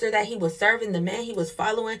master that he was serving, the man he was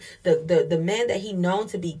following, the man that he known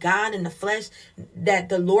to be God in the flesh, that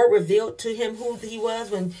the Lord revealed to him who he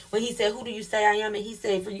was when he said, who do you say I am? And he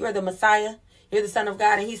said, for you are the Messiah. You're the Son of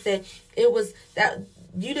God. And he said, it was that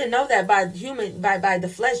you didn't know that by by the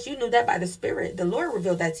flesh. You knew that by the Spirit. The Lord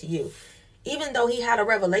revealed that to you. Even though he had a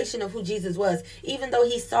revelation of who Jesus was, even though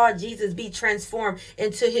he saw Jesus be transformed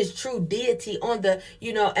into his true deity on the,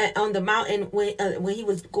 on the mountain when he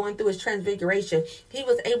was going through his transfiguration, he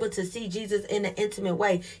was able to see Jesus in an intimate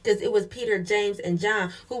way, because it was Peter, James, and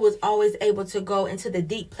John who was always able to go into the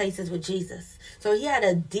deep places with Jesus. So he had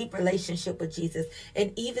a deep relationship with Jesus.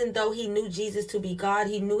 And even though he knew Jesus to be God,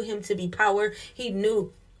 he knew him to be power,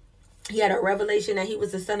 he had a revelation that he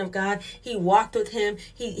was the Son of God. He walked with him.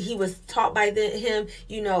 He was taught by him,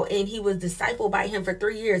 and he was discipled by him for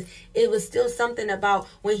 3 years. It was still something about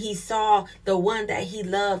when he saw the one that he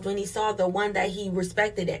loved, when he saw the one that he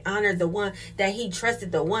respected and honored, the one that he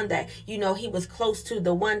trusted, the one that, he was close to,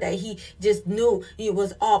 the one that he just knew he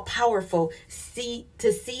was all powerful.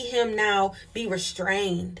 To see him now be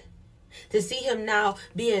restrained, to see him now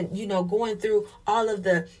being, going through all of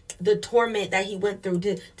the torment that he went through,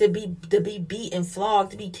 to be beaten,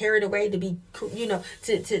 flogged, to be carried away, to be,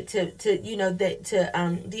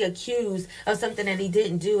 be accused of something that he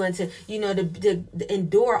didn't do, and to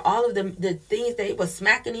endure all of the things. They were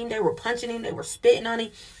smacking him, they were punching him, they were spitting on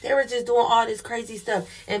him, they were just doing all this crazy stuff.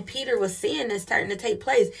 And Peter was seeing this starting to take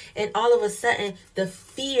place, and all of a sudden the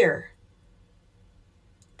fear,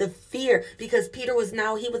 because Peter was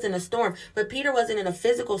he was in a storm, but Peter wasn't in a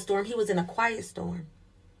physical storm, he was in a quiet storm.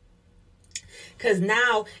 Because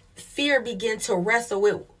now fear began to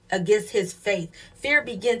wrestle against his faith. Fear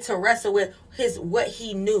began to wrestle with what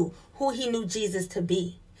he knew, who he knew Jesus to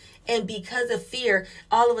be. And because of fear,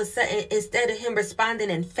 all of a sudden, instead of him responding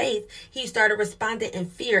in faith, he started responding in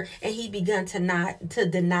fear, and he began to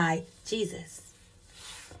deny Jesus.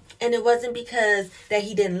 And it wasn't because that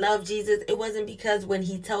he didn't love Jesus. It wasn't because when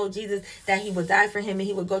he told Jesus that he would die for him and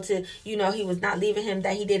he would go to, he was not leaving him,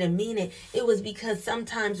 that he didn't mean it. It was because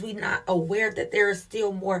sometimes we're not aware that there is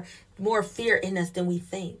still more fear in us than we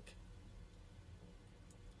think.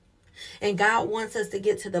 And God wants us to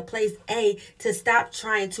get to the place, to stop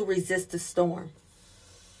trying to resist the storm.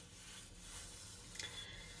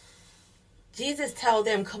 Jesus tells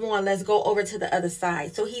them, come on, let's go over to the other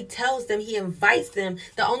side. So he tells them, he invites them.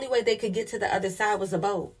 The only way they could get to the other side was a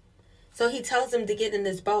boat. So he tells them to get in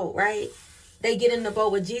this boat, right? They get in the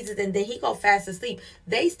boat with Jesus, and then he go fast asleep.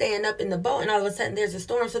 They stand up in the boat, and all of a sudden there's a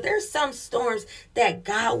storm. So there's some storms that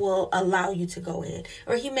God will allow you to go in.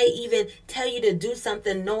 Or he may even tell you to do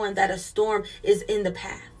something knowing that a storm is in the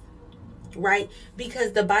path. Right?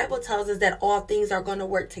 Because the Bible tells us that all things are going to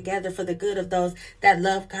work together for the good of those that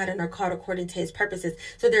love God and are called according to his purposes.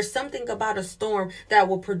 So there's something about a storm that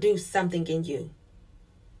will produce something in you.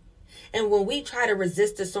 And when we try to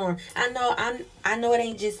resist the storm, I know it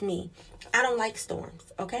ain't just me. I don't like storms,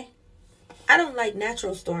 okay? I don't like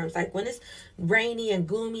natural storms. Like when it's rainy and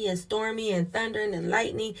gloomy and stormy and thundering and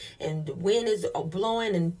lightning and the wind is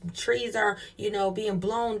blowing and trees are, being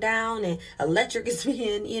blown down and electric is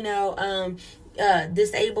being,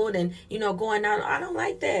 disabled and, going out. I don't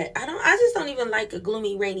like that. I just don't even like a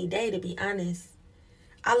gloomy, rainy day, to be honest.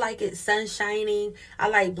 I like it sun shining. I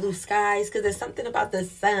like blue skies, because there's something about the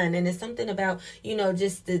sun, and there's something about,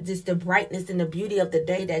 just the brightness and the beauty of the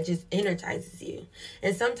day that just energizes you.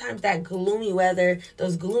 And sometimes that gloomy weather,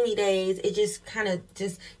 those gloomy days, it just kind of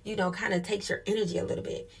takes your energy a little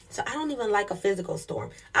bit. So I don't even like a physical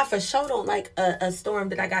storm. I for sure don't like a storm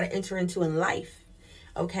that I got to enter into in life.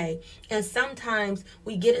 Okay. And sometimes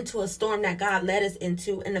we get into a storm that God led us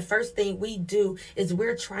into, and the first thing we do is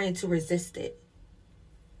we're trying to resist it.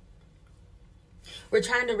 We're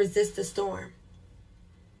trying to resist the storm.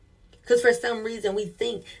 Because for some reason we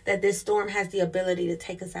think that this storm has the ability to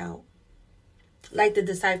take us out. Like the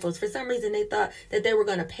disciples, for some reason they thought that they were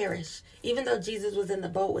going to perish. Even though Jesus was in the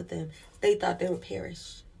boat with them, they thought they would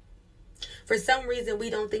perish. For some reason we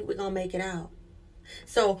don't think we're going to make it out.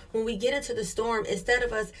 So when we get into the storm, instead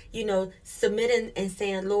of us, submitting and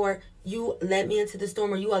saying, Lord, you let me into the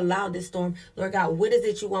storm, or you allowed this storm. Lord God, what is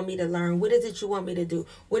it you want me to learn? What is it you want me to do?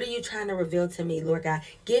 What are you trying to reveal to me, Lord God?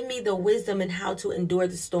 Give me the wisdom in how to endure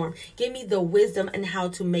the storm. Give me the wisdom in how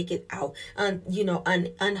to make it out,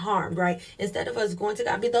 unharmed, right? Instead of us going to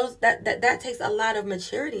God, that takes a lot of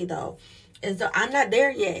maturity, though. And so I'm not there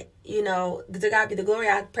yet, to God be the glory.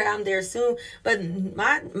 I pray I'm there soon. But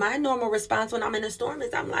my normal response when I'm in a storm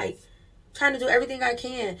is I'm like trying to do everything I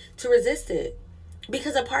can to resist it.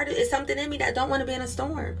 Because a part of it's something in me that don't want to be in a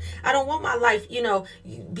storm. I don't want my life,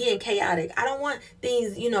 being chaotic. I don't want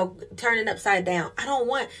things, turning upside down. I don't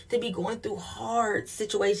want to be going through hard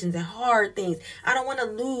situations and hard things. I don't want to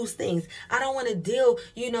lose things. I don't want to deal,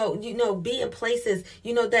 be in places,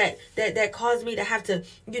 that cause me to have to,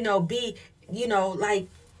 be, like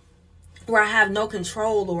where I have no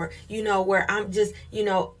control, or, where I'm just,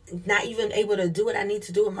 not even able to do what I need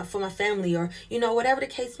to do for my family, or, whatever the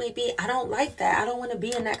case may be. I don't like that. I don't want to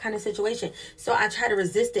be in that kind of situation. So I try to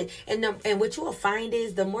resist it. And what you will find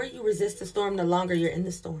is the more you resist the storm, the longer you're in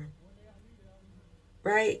the storm.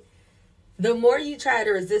 Right? The more you try to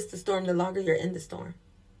resist the storm, the longer you're in the storm.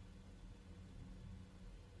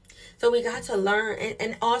 So we got to learn,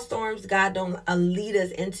 and all storms God don't lead us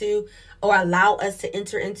into, or allow us to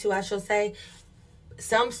enter into, I shall say.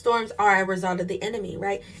 Some storms are a result of the enemy,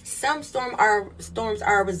 right? Some storms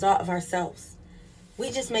are a result of ourselves. We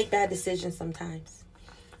just make bad decisions sometimes.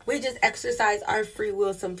 We just exercise our free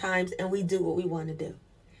will sometimes, and we do what we want to do.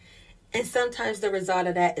 And sometimes the result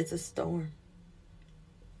of that is a storm.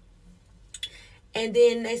 And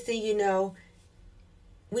then next thing you know,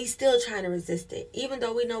 we still trying to resist it, even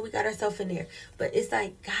though we know we got ourselves in there. But it's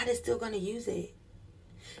like God is still going to use it.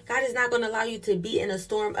 God is not going to allow you to be in a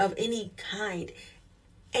storm of any kind,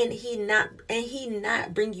 and he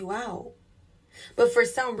not bring you out. But for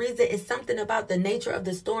some reason, it's something about the nature of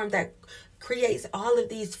the storm that creates all of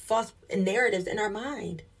these false narratives in our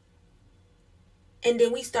mind. And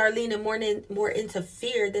then we start leaning more into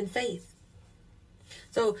fear than faith.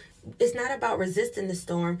 So it's not about resisting the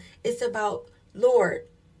storm. It's about, Lord,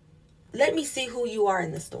 let me see who you are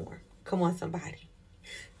in the storm. Come on, somebody.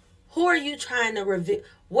 Who are you trying to reveal?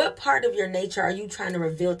 What part of your nature are you trying to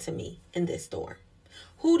reveal to me in this storm?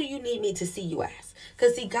 Who do you need me to see you as?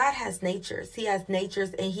 Because see, God has natures. He has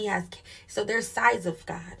natures, and so there's sides of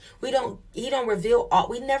God. He don't reveal all.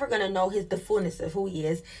 We're never going to know the fullness of who he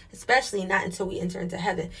is, especially not until we enter into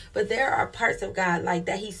heaven. But there are parts of God like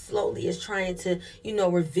that he slowly is trying to,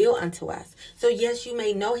 reveal unto us. So yes, you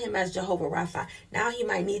may know him as Jehovah Rapha. Now he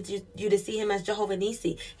might need you to see him as Jehovah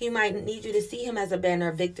Nisi. He might need you to see him as a banner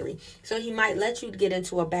of victory. So he might let you get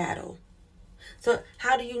into a battle. So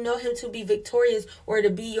how do you know him to be victorious or to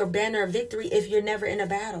be your banner of victory if you're never in a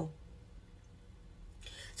battle?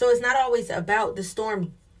 So it's not always about the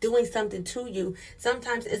storm doing something to you.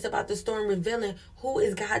 Sometimes it's about the storm revealing who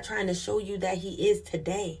is God trying to show you that he is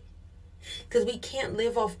today. Because we can't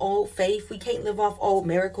live off old faith. We can't live off old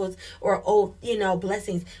miracles or old,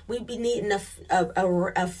 blessings. We be needing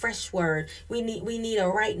a fresh word. We need a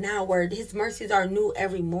right now word. His mercies are new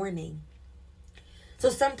every morning. So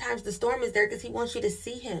sometimes the storm is there because he wants you to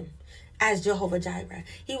see him as Jehovah Jireh.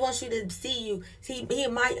 He wants you to see you. He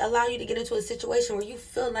might allow you to get into a situation where you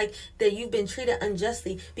feel like that you've been treated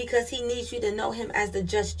unjustly because he needs you to know him as the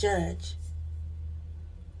just judge.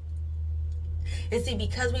 And see,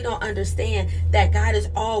 because we don't understand that God is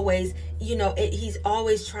always, he's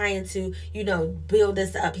always trying to, build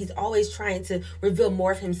us up. He's always trying to reveal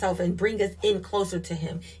more of himself and bring us in closer to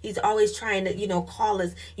him. He's always trying to, call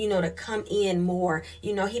us, to come in more.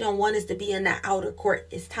 He don't want us to be in that outer court.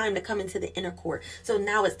 It's time to come into the inner court. So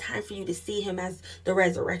now it's time for you to see him as the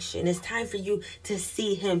resurrection. It's time for you to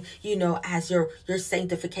see him, as your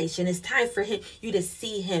sanctification. It's time for you to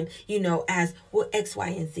see him, as X, Y,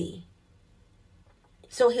 and Z.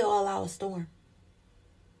 So he'll allow a storm.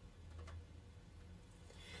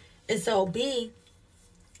 And so in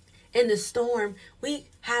the storm, we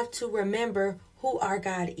have to remember who our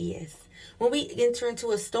God is. When we enter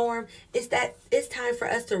into a storm, it's time for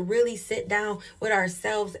us to really sit down with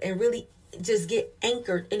ourselves and really just get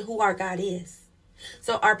anchored in who our God is.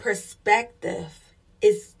 So our perspective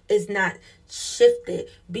is not shifted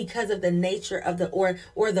because of the nature of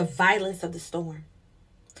or the violence of the storm.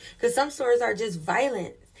 Because some storms are just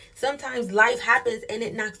violent. Sometimes life happens and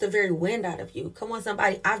it knocks the very wind out of you. Come on,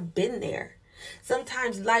 somebody. I've been there.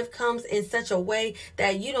 Sometimes life comes in such a way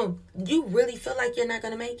that you really feel like you're not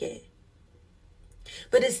going to make it.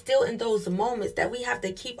 But it's still in those moments that we have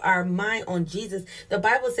to keep our mind on Jesus. The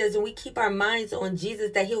Bible says when we keep our minds on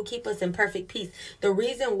Jesus, that he'll keep us in perfect peace. The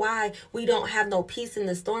reason why we don't have no peace in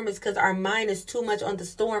the storm is because our mind is too much on the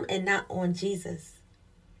storm and not on Jesus.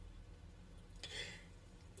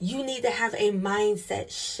 You need to have a mindset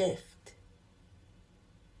shift.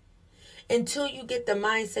 Until you get the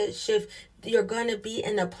mindset shift, you're going to be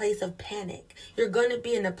in a place of panic. You're going to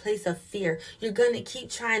be in a place of fear. You're going to keep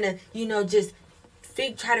trying to,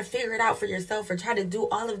 try to figure it out for yourself or try to do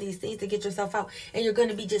all of these things to get yourself out. And you're going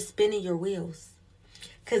to be just spinning your wheels.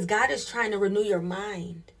 Because God is trying to renew your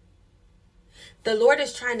mind. The Lord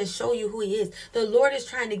is trying to show you who he is. The Lord is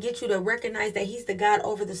trying to get you to recognize that he's the God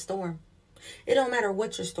over the storm. It don't matter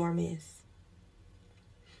what your storm is.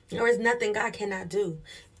 There is nothing God cannot do.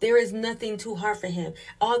 There is nothing too hard for him.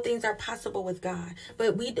 All things are possible with God.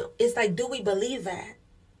 But it's like, do we believe that?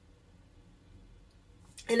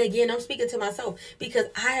 And again, I'm speaking to myself because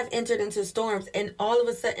I have entered into storms, and all of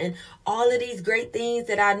a sudden, all of these great things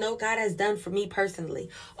that I know God has done for me personally,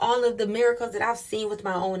 all of the miracles that I've seen with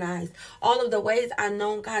my own eyes, all of the ways I've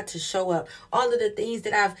known God to show up, all of the things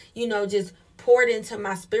that I've, just poured into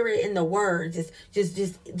my spirit in the word,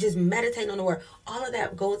 just meditating on the word, all of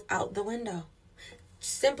that goes out the window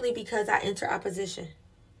simply because I enter opposition.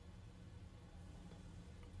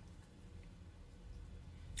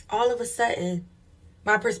 All of a sudden,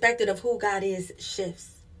 my perspective of who God is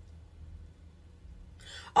shifts.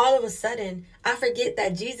 All of a sudden, I forget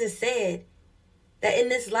that Jesus said that in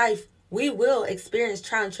this life, we will experience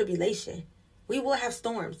trial and tribulation. We will have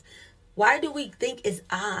storms. Why do we think it's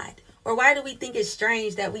odd? Or why do we think it's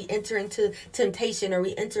strange that we enter into temptation or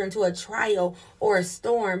we enter into a trial or a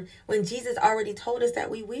storm when Jesus already told us that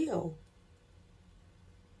we will?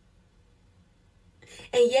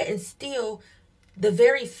 And yet and still, the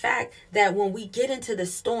very fact that when we get into the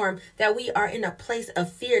storm, that we are in a place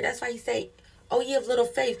of fear. That's why he say, oh, ye of little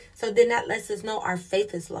faith. So then that lets us know our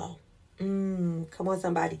faith is low. Come on,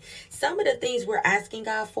 somebody. Some of the things we're asking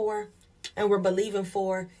God for and we're believing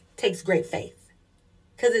for takes great faith.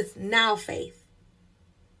 Because it's now faith.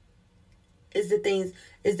 Is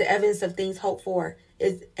the evidence of things hoped for.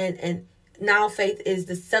 And now faith is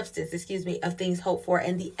the substance, of things hoped for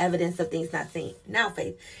and the evidence of things not seen. Now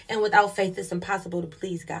faith. And without faith, it's impossible to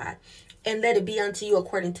please God. And let it be unto you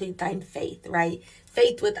according to thine faith, right?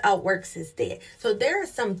 Faith without works is dead. So there are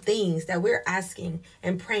some things that we're asking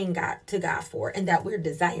and praying to God for and that we're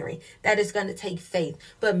desiring that is going to take faith.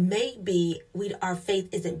 But maybe our faith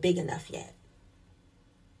isn't big enough yet.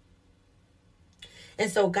 And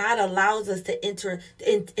so God allows us to enter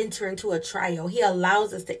into a trial. He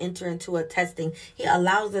allows us to enter into a testing. He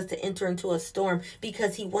allows us to enter into a storm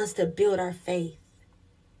because he wants to build our faith.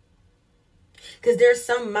 Because there's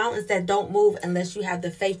some mountains that don't move unless you have the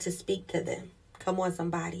faith to speak to them. Come on,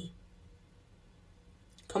 somebody.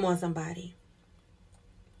 Come on, somebody.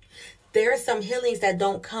 There are some healings that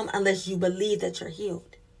don't come unless you believe that you're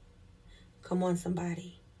healed. Come on,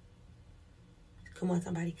 somebody. Come on,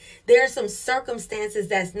 somebody. There are some circumstances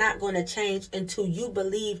that's not going to change until you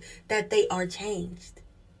believe that they are changed.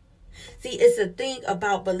 See, it's a thing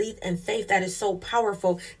about belief and faith that is so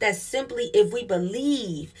powerful that simply if we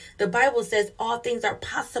believe, the Bible says all things are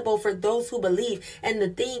possible for those who believe. And the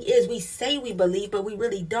thing is, we say we believe, but we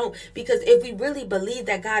really don't. Because if we really believe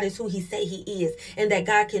that God is who he say he is and that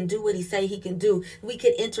God can do what he say he can do, we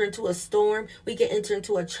can enter into a storm, we can enter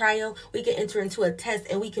into a trial, we can enter into a test,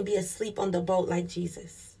 and we can be asleep on the boat like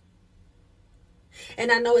Jesus.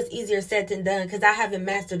 And I know it's easier said than done because I haven't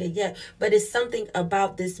mastered it yet. But it's something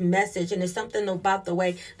about this message and it's something about the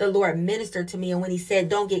way the Lord ministered to me. And when he said,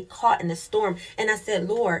 don't get caught in the storm. And I said,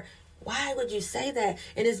 Lord, why would you say that?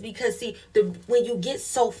 And it's because, see, when you get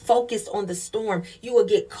so focused on the storm, you will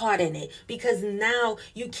get caught in it. Because now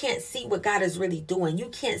you can't see what God is really doing. You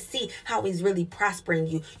can't see how he's really prospering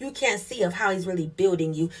you. You can't see of how he's really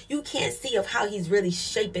building you. You can't see of how he's really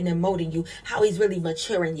shaping and molding you, how he's really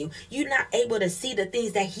maturing you. You're not able to see the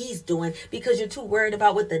things that he's doing because you're too worried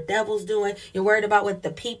about what the devil's doing. You're worried about what the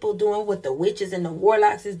people doing, what the witches and the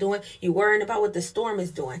warlocks is doing. You're worried about what the storm is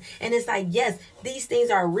doing. And it's like, yes, these things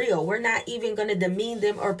are real. We're not even going to demean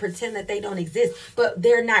them or pretend that they don't exist, but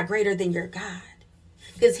they're not greater than your God.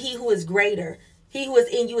 Because he who is greater, he who is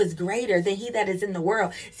in you is greater than he that is in the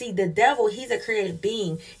world. See, the devil, he's a created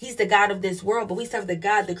being. He's the God of this world, but we serve the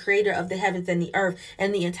God, the creator of the heavens and the earth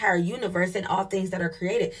and the entire universe and all things that are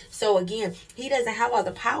created. So again, he doesn't have all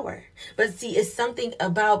the power. But see, it's something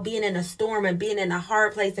about being in a storm and being in a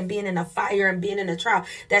hard place and being in a fire and being in a trial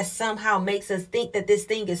that somehow makes us think that this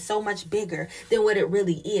thing is so much bigger than what it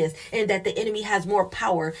really is. And that the enemy has more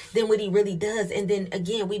power than what he really does. And then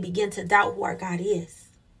again, we begin to doubt who our God is.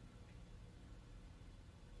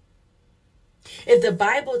 If the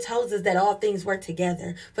Bible tells us that all things work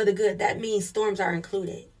together for the good, that means storms are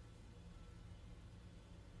included.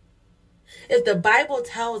 If the Bible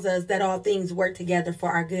tells us that all things work together for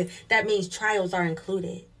our good, that means trials are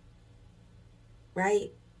included.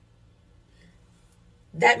 Right?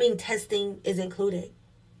 That means testing is included.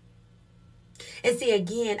 And see,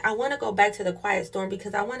 again, I want to go back to the quiet storm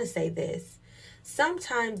because I want to say this.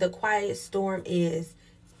 Sometimes the quiet storm is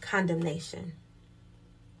condemnation.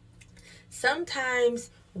 Sometimes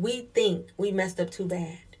we think we messed up too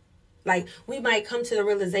bad. Like we might come to the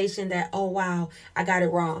realization that, oh, wow, I got it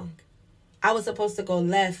wrong. I was supposed to go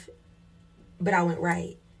left, but I went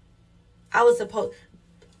right. I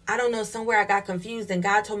don't know, somewhere I got confused and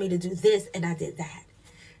God told me to do this and I did that.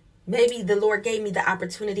 Maybe the Lord gave me the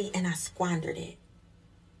opportunity and I squandered it.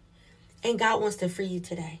 And God wants to free you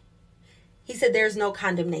today. He said there's no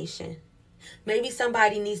condemnation. Maybe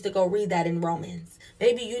somebody needs to go read that in Romans.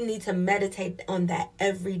 Maybe you need to meditate on that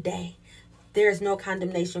every day. There is no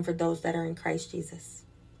condemnation for those that are in Christ Jesus.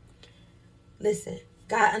 Listen,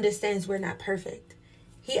 God understands we're not perfect.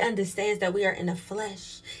 He understands that we are in the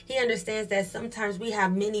flesh. He understands that sometimes we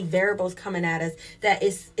have many variables coming at us, that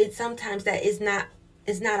sometimes that is not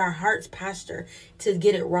our heart's posture to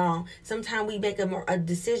get it wrong. Sometimes we make a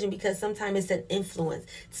decision because sometimes it's an influence.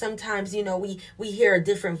 Sometimes, we hear a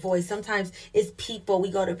different voice. Sometimes it's people.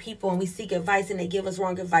 We go to people and we seek advice and they give us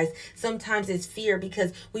wrong advice. Sometimes it's fear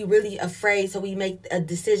because we really afraid. So we make a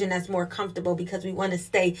decision that's more comfortable because we want to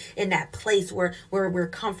stay in that place where we're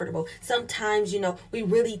comfortable. Sometimes, we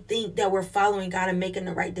really think that we're following God and making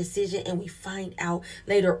the right decision, and we find out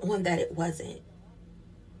later on that it wasn't.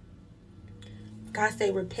 God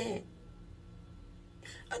say repent.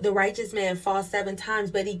 The righteous man falls 7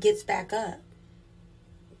 times, but he gets back up.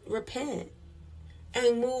 Repent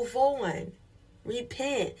and move on.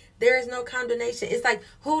 Repent. There is no condemnation. It's like,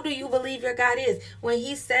 who do you believe your God is? When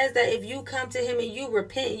he says that if you come to him and you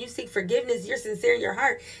repent and you seek forgiveness, you're sincere in your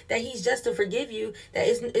heart, that he's just to forgive you, that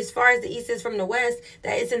is, as far as the east is from the west,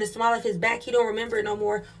 that it's in the small of his back, he don't remember it no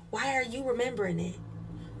more. Why are you remembering it?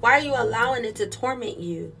 Why are you allowing it to torment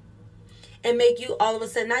you? And make you all of a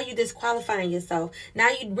sudden, now you disqualifying yourself. Now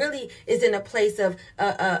you really is in a place of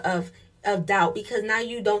doubt, because now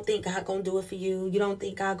you don't think God gonna do it for you. You don't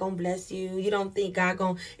think God gonna bless you. You don't think God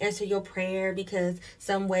gonna answer your prayer because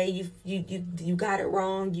some way you got it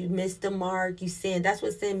wrong. You missed the mark. You sinned. That's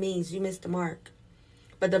what sin means. You missed the mark.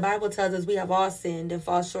 But the Bible tells us we have all sinned and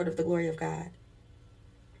fall short of the glory of God.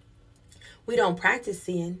 We don't practice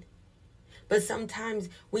sin, but sometimes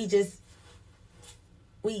we just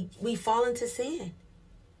we fall into sin.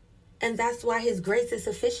 And that's why his grace is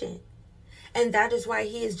sufficient. And that is why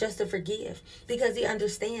he is just to forgive, because he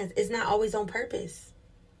understands it's not always on purpose.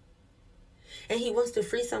 And he wants to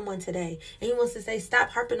free someone today. And he wants to say,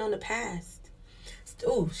 stop harping on the past.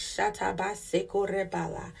 Ooh, stop harping on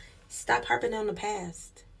the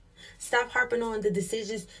past. Stop harping on the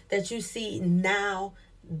decisions that you see now,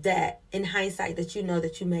 that in hindsight that you know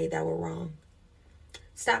that you made that were wrong.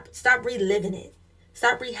 Stop reliving it.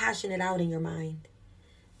 Stop rehashing it out in your mind.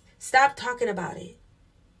 Stop talking about it.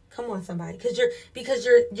 Come on, somebody, because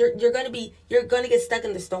you're gonna get stuck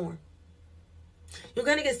in the storm. You're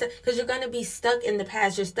gonna get stuck because you're gonna be stuck in the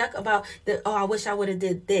past. You're stuck about I wish I would have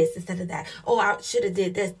did this instead of that. Oh, I should have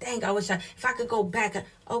did this. Dang, if I could go back.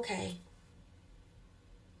 Okay,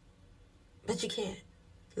 but you can't.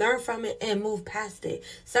 Learn from it and move past it.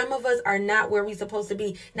 Some of us are not where we're supposed to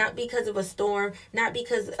be, not because of a storm, not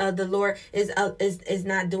because the Lord is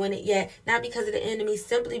not doing it yet, not because of the enemy,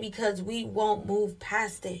 simply because we won't move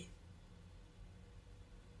past it.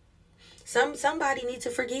 Somebody needs to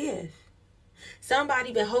forgive.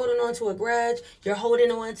 Somebody been holding on to a grudge. You're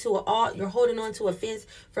holding on to a fence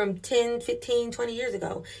from 10, 15, 20 years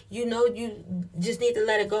ago. You just need to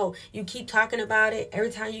let it go. You keep talking about it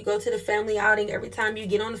every time you go to the family outing, every time you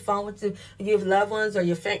get on the phone with your loved ones or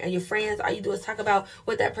your friends. All you do is talk about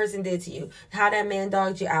what that person did to you, how that man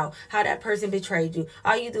dogged you out, how that person betrayed you.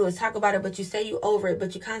 All you do is talk about it, but you say you over it,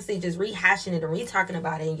 but you constantly just rehashing it and re-talking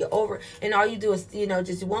about it, and you're over it, and all you do is,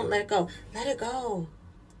 just won't let it go. Let it go.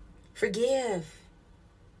 Forgive.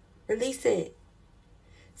 Release it.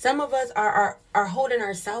 Some of us are holding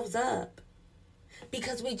ourselves up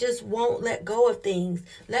because we just won't let go of things.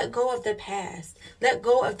 Let go of the past. Let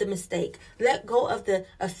go of the mistake. Let go of the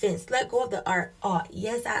offense. Let go of the art.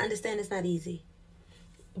 Yes, I understand it's not easy.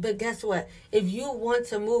 But guess what? If you want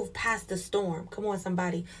to move past the storm, come on,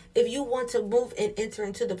 somebody. If you want to move and enter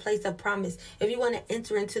into the place of promise, if you want to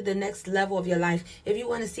enter into the next level of your life, if you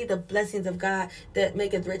want to see the blessings of God that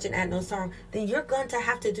maketh rich and add no sorrow, then you're going to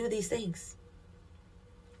have to do these things.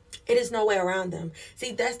 It is no way around them.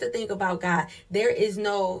 See, that's the thing about God. There is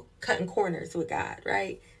no cutting corners with God,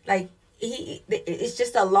 right? Like, it's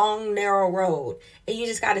just a long, narrow road, and you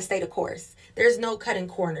just got to stay the course. There's no cutting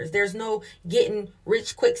corners. There's no getting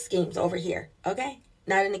rich quick schemes over here, okay?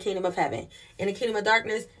 Not in the kingdom of heaven. In the kingdom of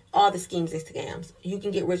darkness, all the schemes and scams. You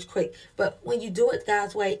can get rich quick. But when you do it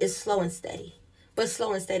God's way, it's slow and steady. But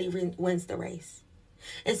slow and steady wins the race.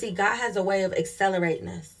 And see, God has a way of accelerating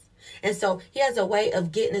us. And so he has a way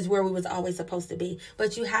of getting us where we was always supposed to be.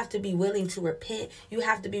 But you have to be willing to repent. You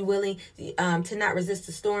have to be willing to not resist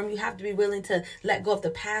the storm. You have to be willing to let go of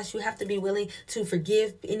the past. You have to be willing to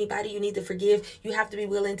forgive anybody you need to forgive. You have to be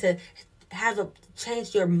willing to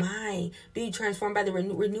change your mind. Be transformed by the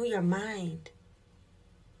renew your mind.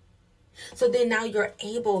 So then now you're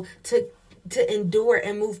able to endure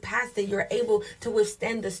and move past it. You're able to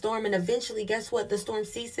withstand the storm. And eventually, guess what? The storm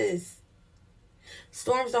ceases.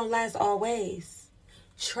 Storms don't last always.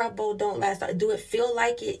 Trouble don't last. Do it feel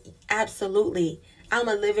like it? Absolutely. I'm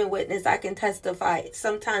a living witness. I can testify.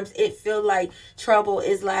 Sometimes it feel like trouble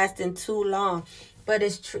is lasting too long. But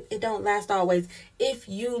it's true. It don't last always. If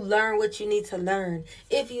you learn what you need to learn,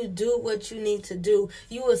 if you do what you need to do,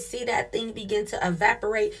 you will see that thing begin to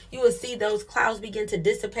evaporate. You will see those clouds begin to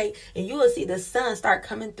dissipate, and you will see the sun start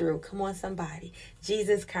coming through. Come on, somebody.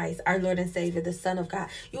 Jesus Christ, our Lord and Savior, the Son of God.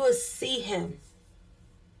 You will see him.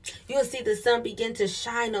 You will see the sun begin to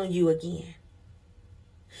shine on you again.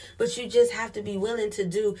 But you just have to be willing to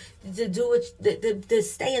do what to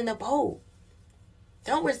stay in the boat.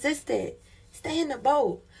 Don't resist it. Stay in the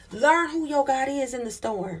boat. Learn who your God is in the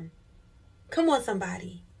storm. Come on,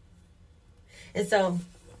 somebody. And so,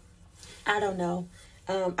 I don't know.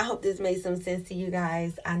 I hope this made some sense to you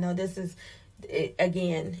guys. I know this is,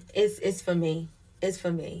 again, it's for me. It's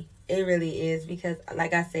for me. It really is. Because,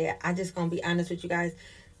 like I said, I just going to be honest with you guys.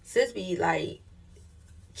 Sis be, like,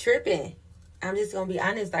 tripping. I'm just going to be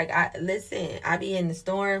honest. Like, I be in the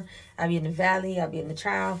storm. I be in the valley. I be in the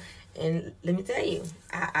trial. And let me tell you,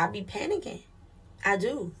 I be panicking. I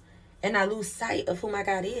do. And I lose sight of who my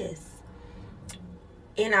God is.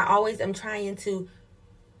 And I always am trying to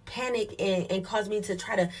panic and cause me to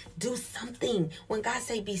try to do something when God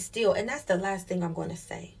say be still. And that's the last thing I'm going to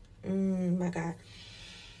say. My God.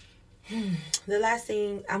 The last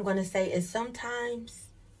thing I'm going to say is sometimes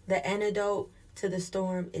the antidote to the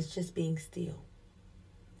storm is just being still.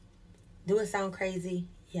 Do it sound crazy?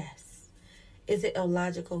 Yes. Is it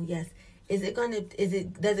illogical? Yes. Does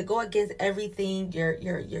it go against everything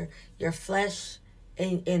your flesh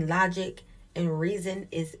and logic and reason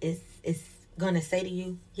is gonna say to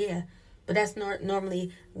you? Yeah. But that's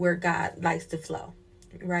normally where God likes to flow,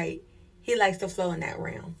 right? He likes to flow in that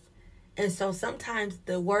realm. And so sometimes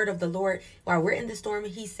the word of the Lord, while we're in the storm,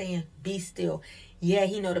 he's saying, be still. Yeah,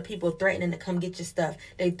 he know the people threatening to come get your stuff.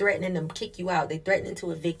 They threatening to kick you out. They threatening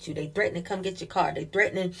to evict you. They threatening to come get your car. They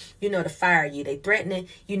threatening, to fire you. They threatening,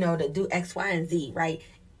 to do X, Y, and Z, right?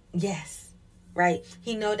 Yes, right?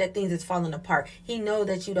 He know that things is falling apart. He know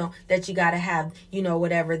that you got to have,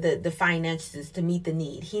 whatever the finances to meet the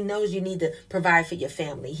need. He knows you need to provide for your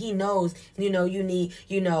family. He knows, you need,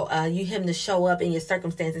 him to show up in your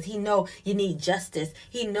circumstances. He know you need justice.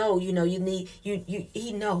 He know, you need,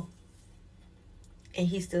 he know. And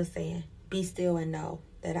he's still saying, be still and know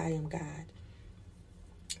that I am God.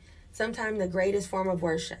 Sometimes the greatest form of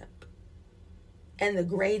worship and the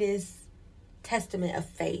greatest testament of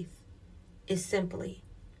faith is simply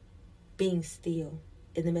being still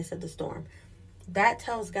in the midst of the storm. That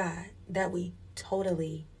tells God that we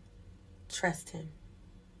totally trust him.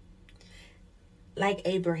 Like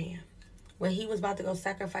Abraham, when he was about to go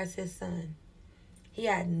sacrifice his son,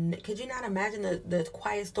 could you not imagine the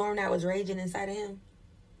quiet storm that was raging inside of him?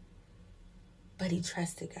 But he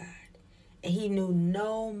trusted God. And he knew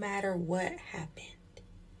no matter what happened,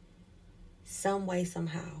 some way,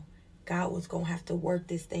 somehow, God was going to have to work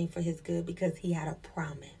this thing for his good, because he had a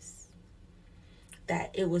promise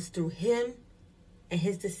that it was through him and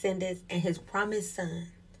his descendants and his promised son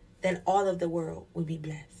that all of the world would be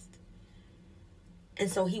blessed. And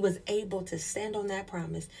so he was able to stand on that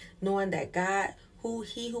promise, knowing that God, who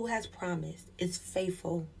has promised, is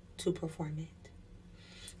faithful to perform it.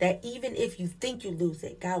 That even if you think you lose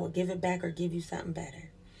it, God will give it back or give you something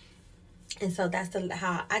better. And so that's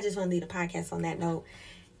how I just want to leave the podcast on that note.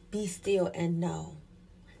 Be still and know.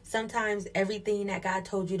 Sometimes everything that God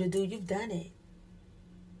told you to do, you've done it.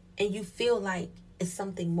 And you feel like it's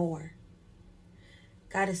something more.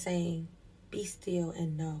 God is saying, be still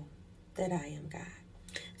and know that I am God.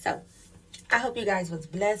 So I hope you guys was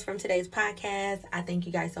blessed from today's podcast. I thank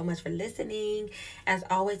you guys so much for listening. As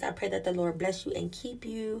always, I pray that the Lord bless you and keep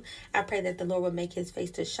you. I pray that the Lord will make his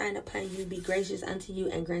face to shine upon you, be gracious unto you,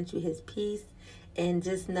 and grant you his peace. And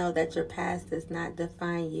just know that your past does not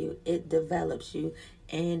define you. It develops you,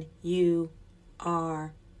 and you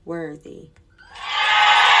are worthy.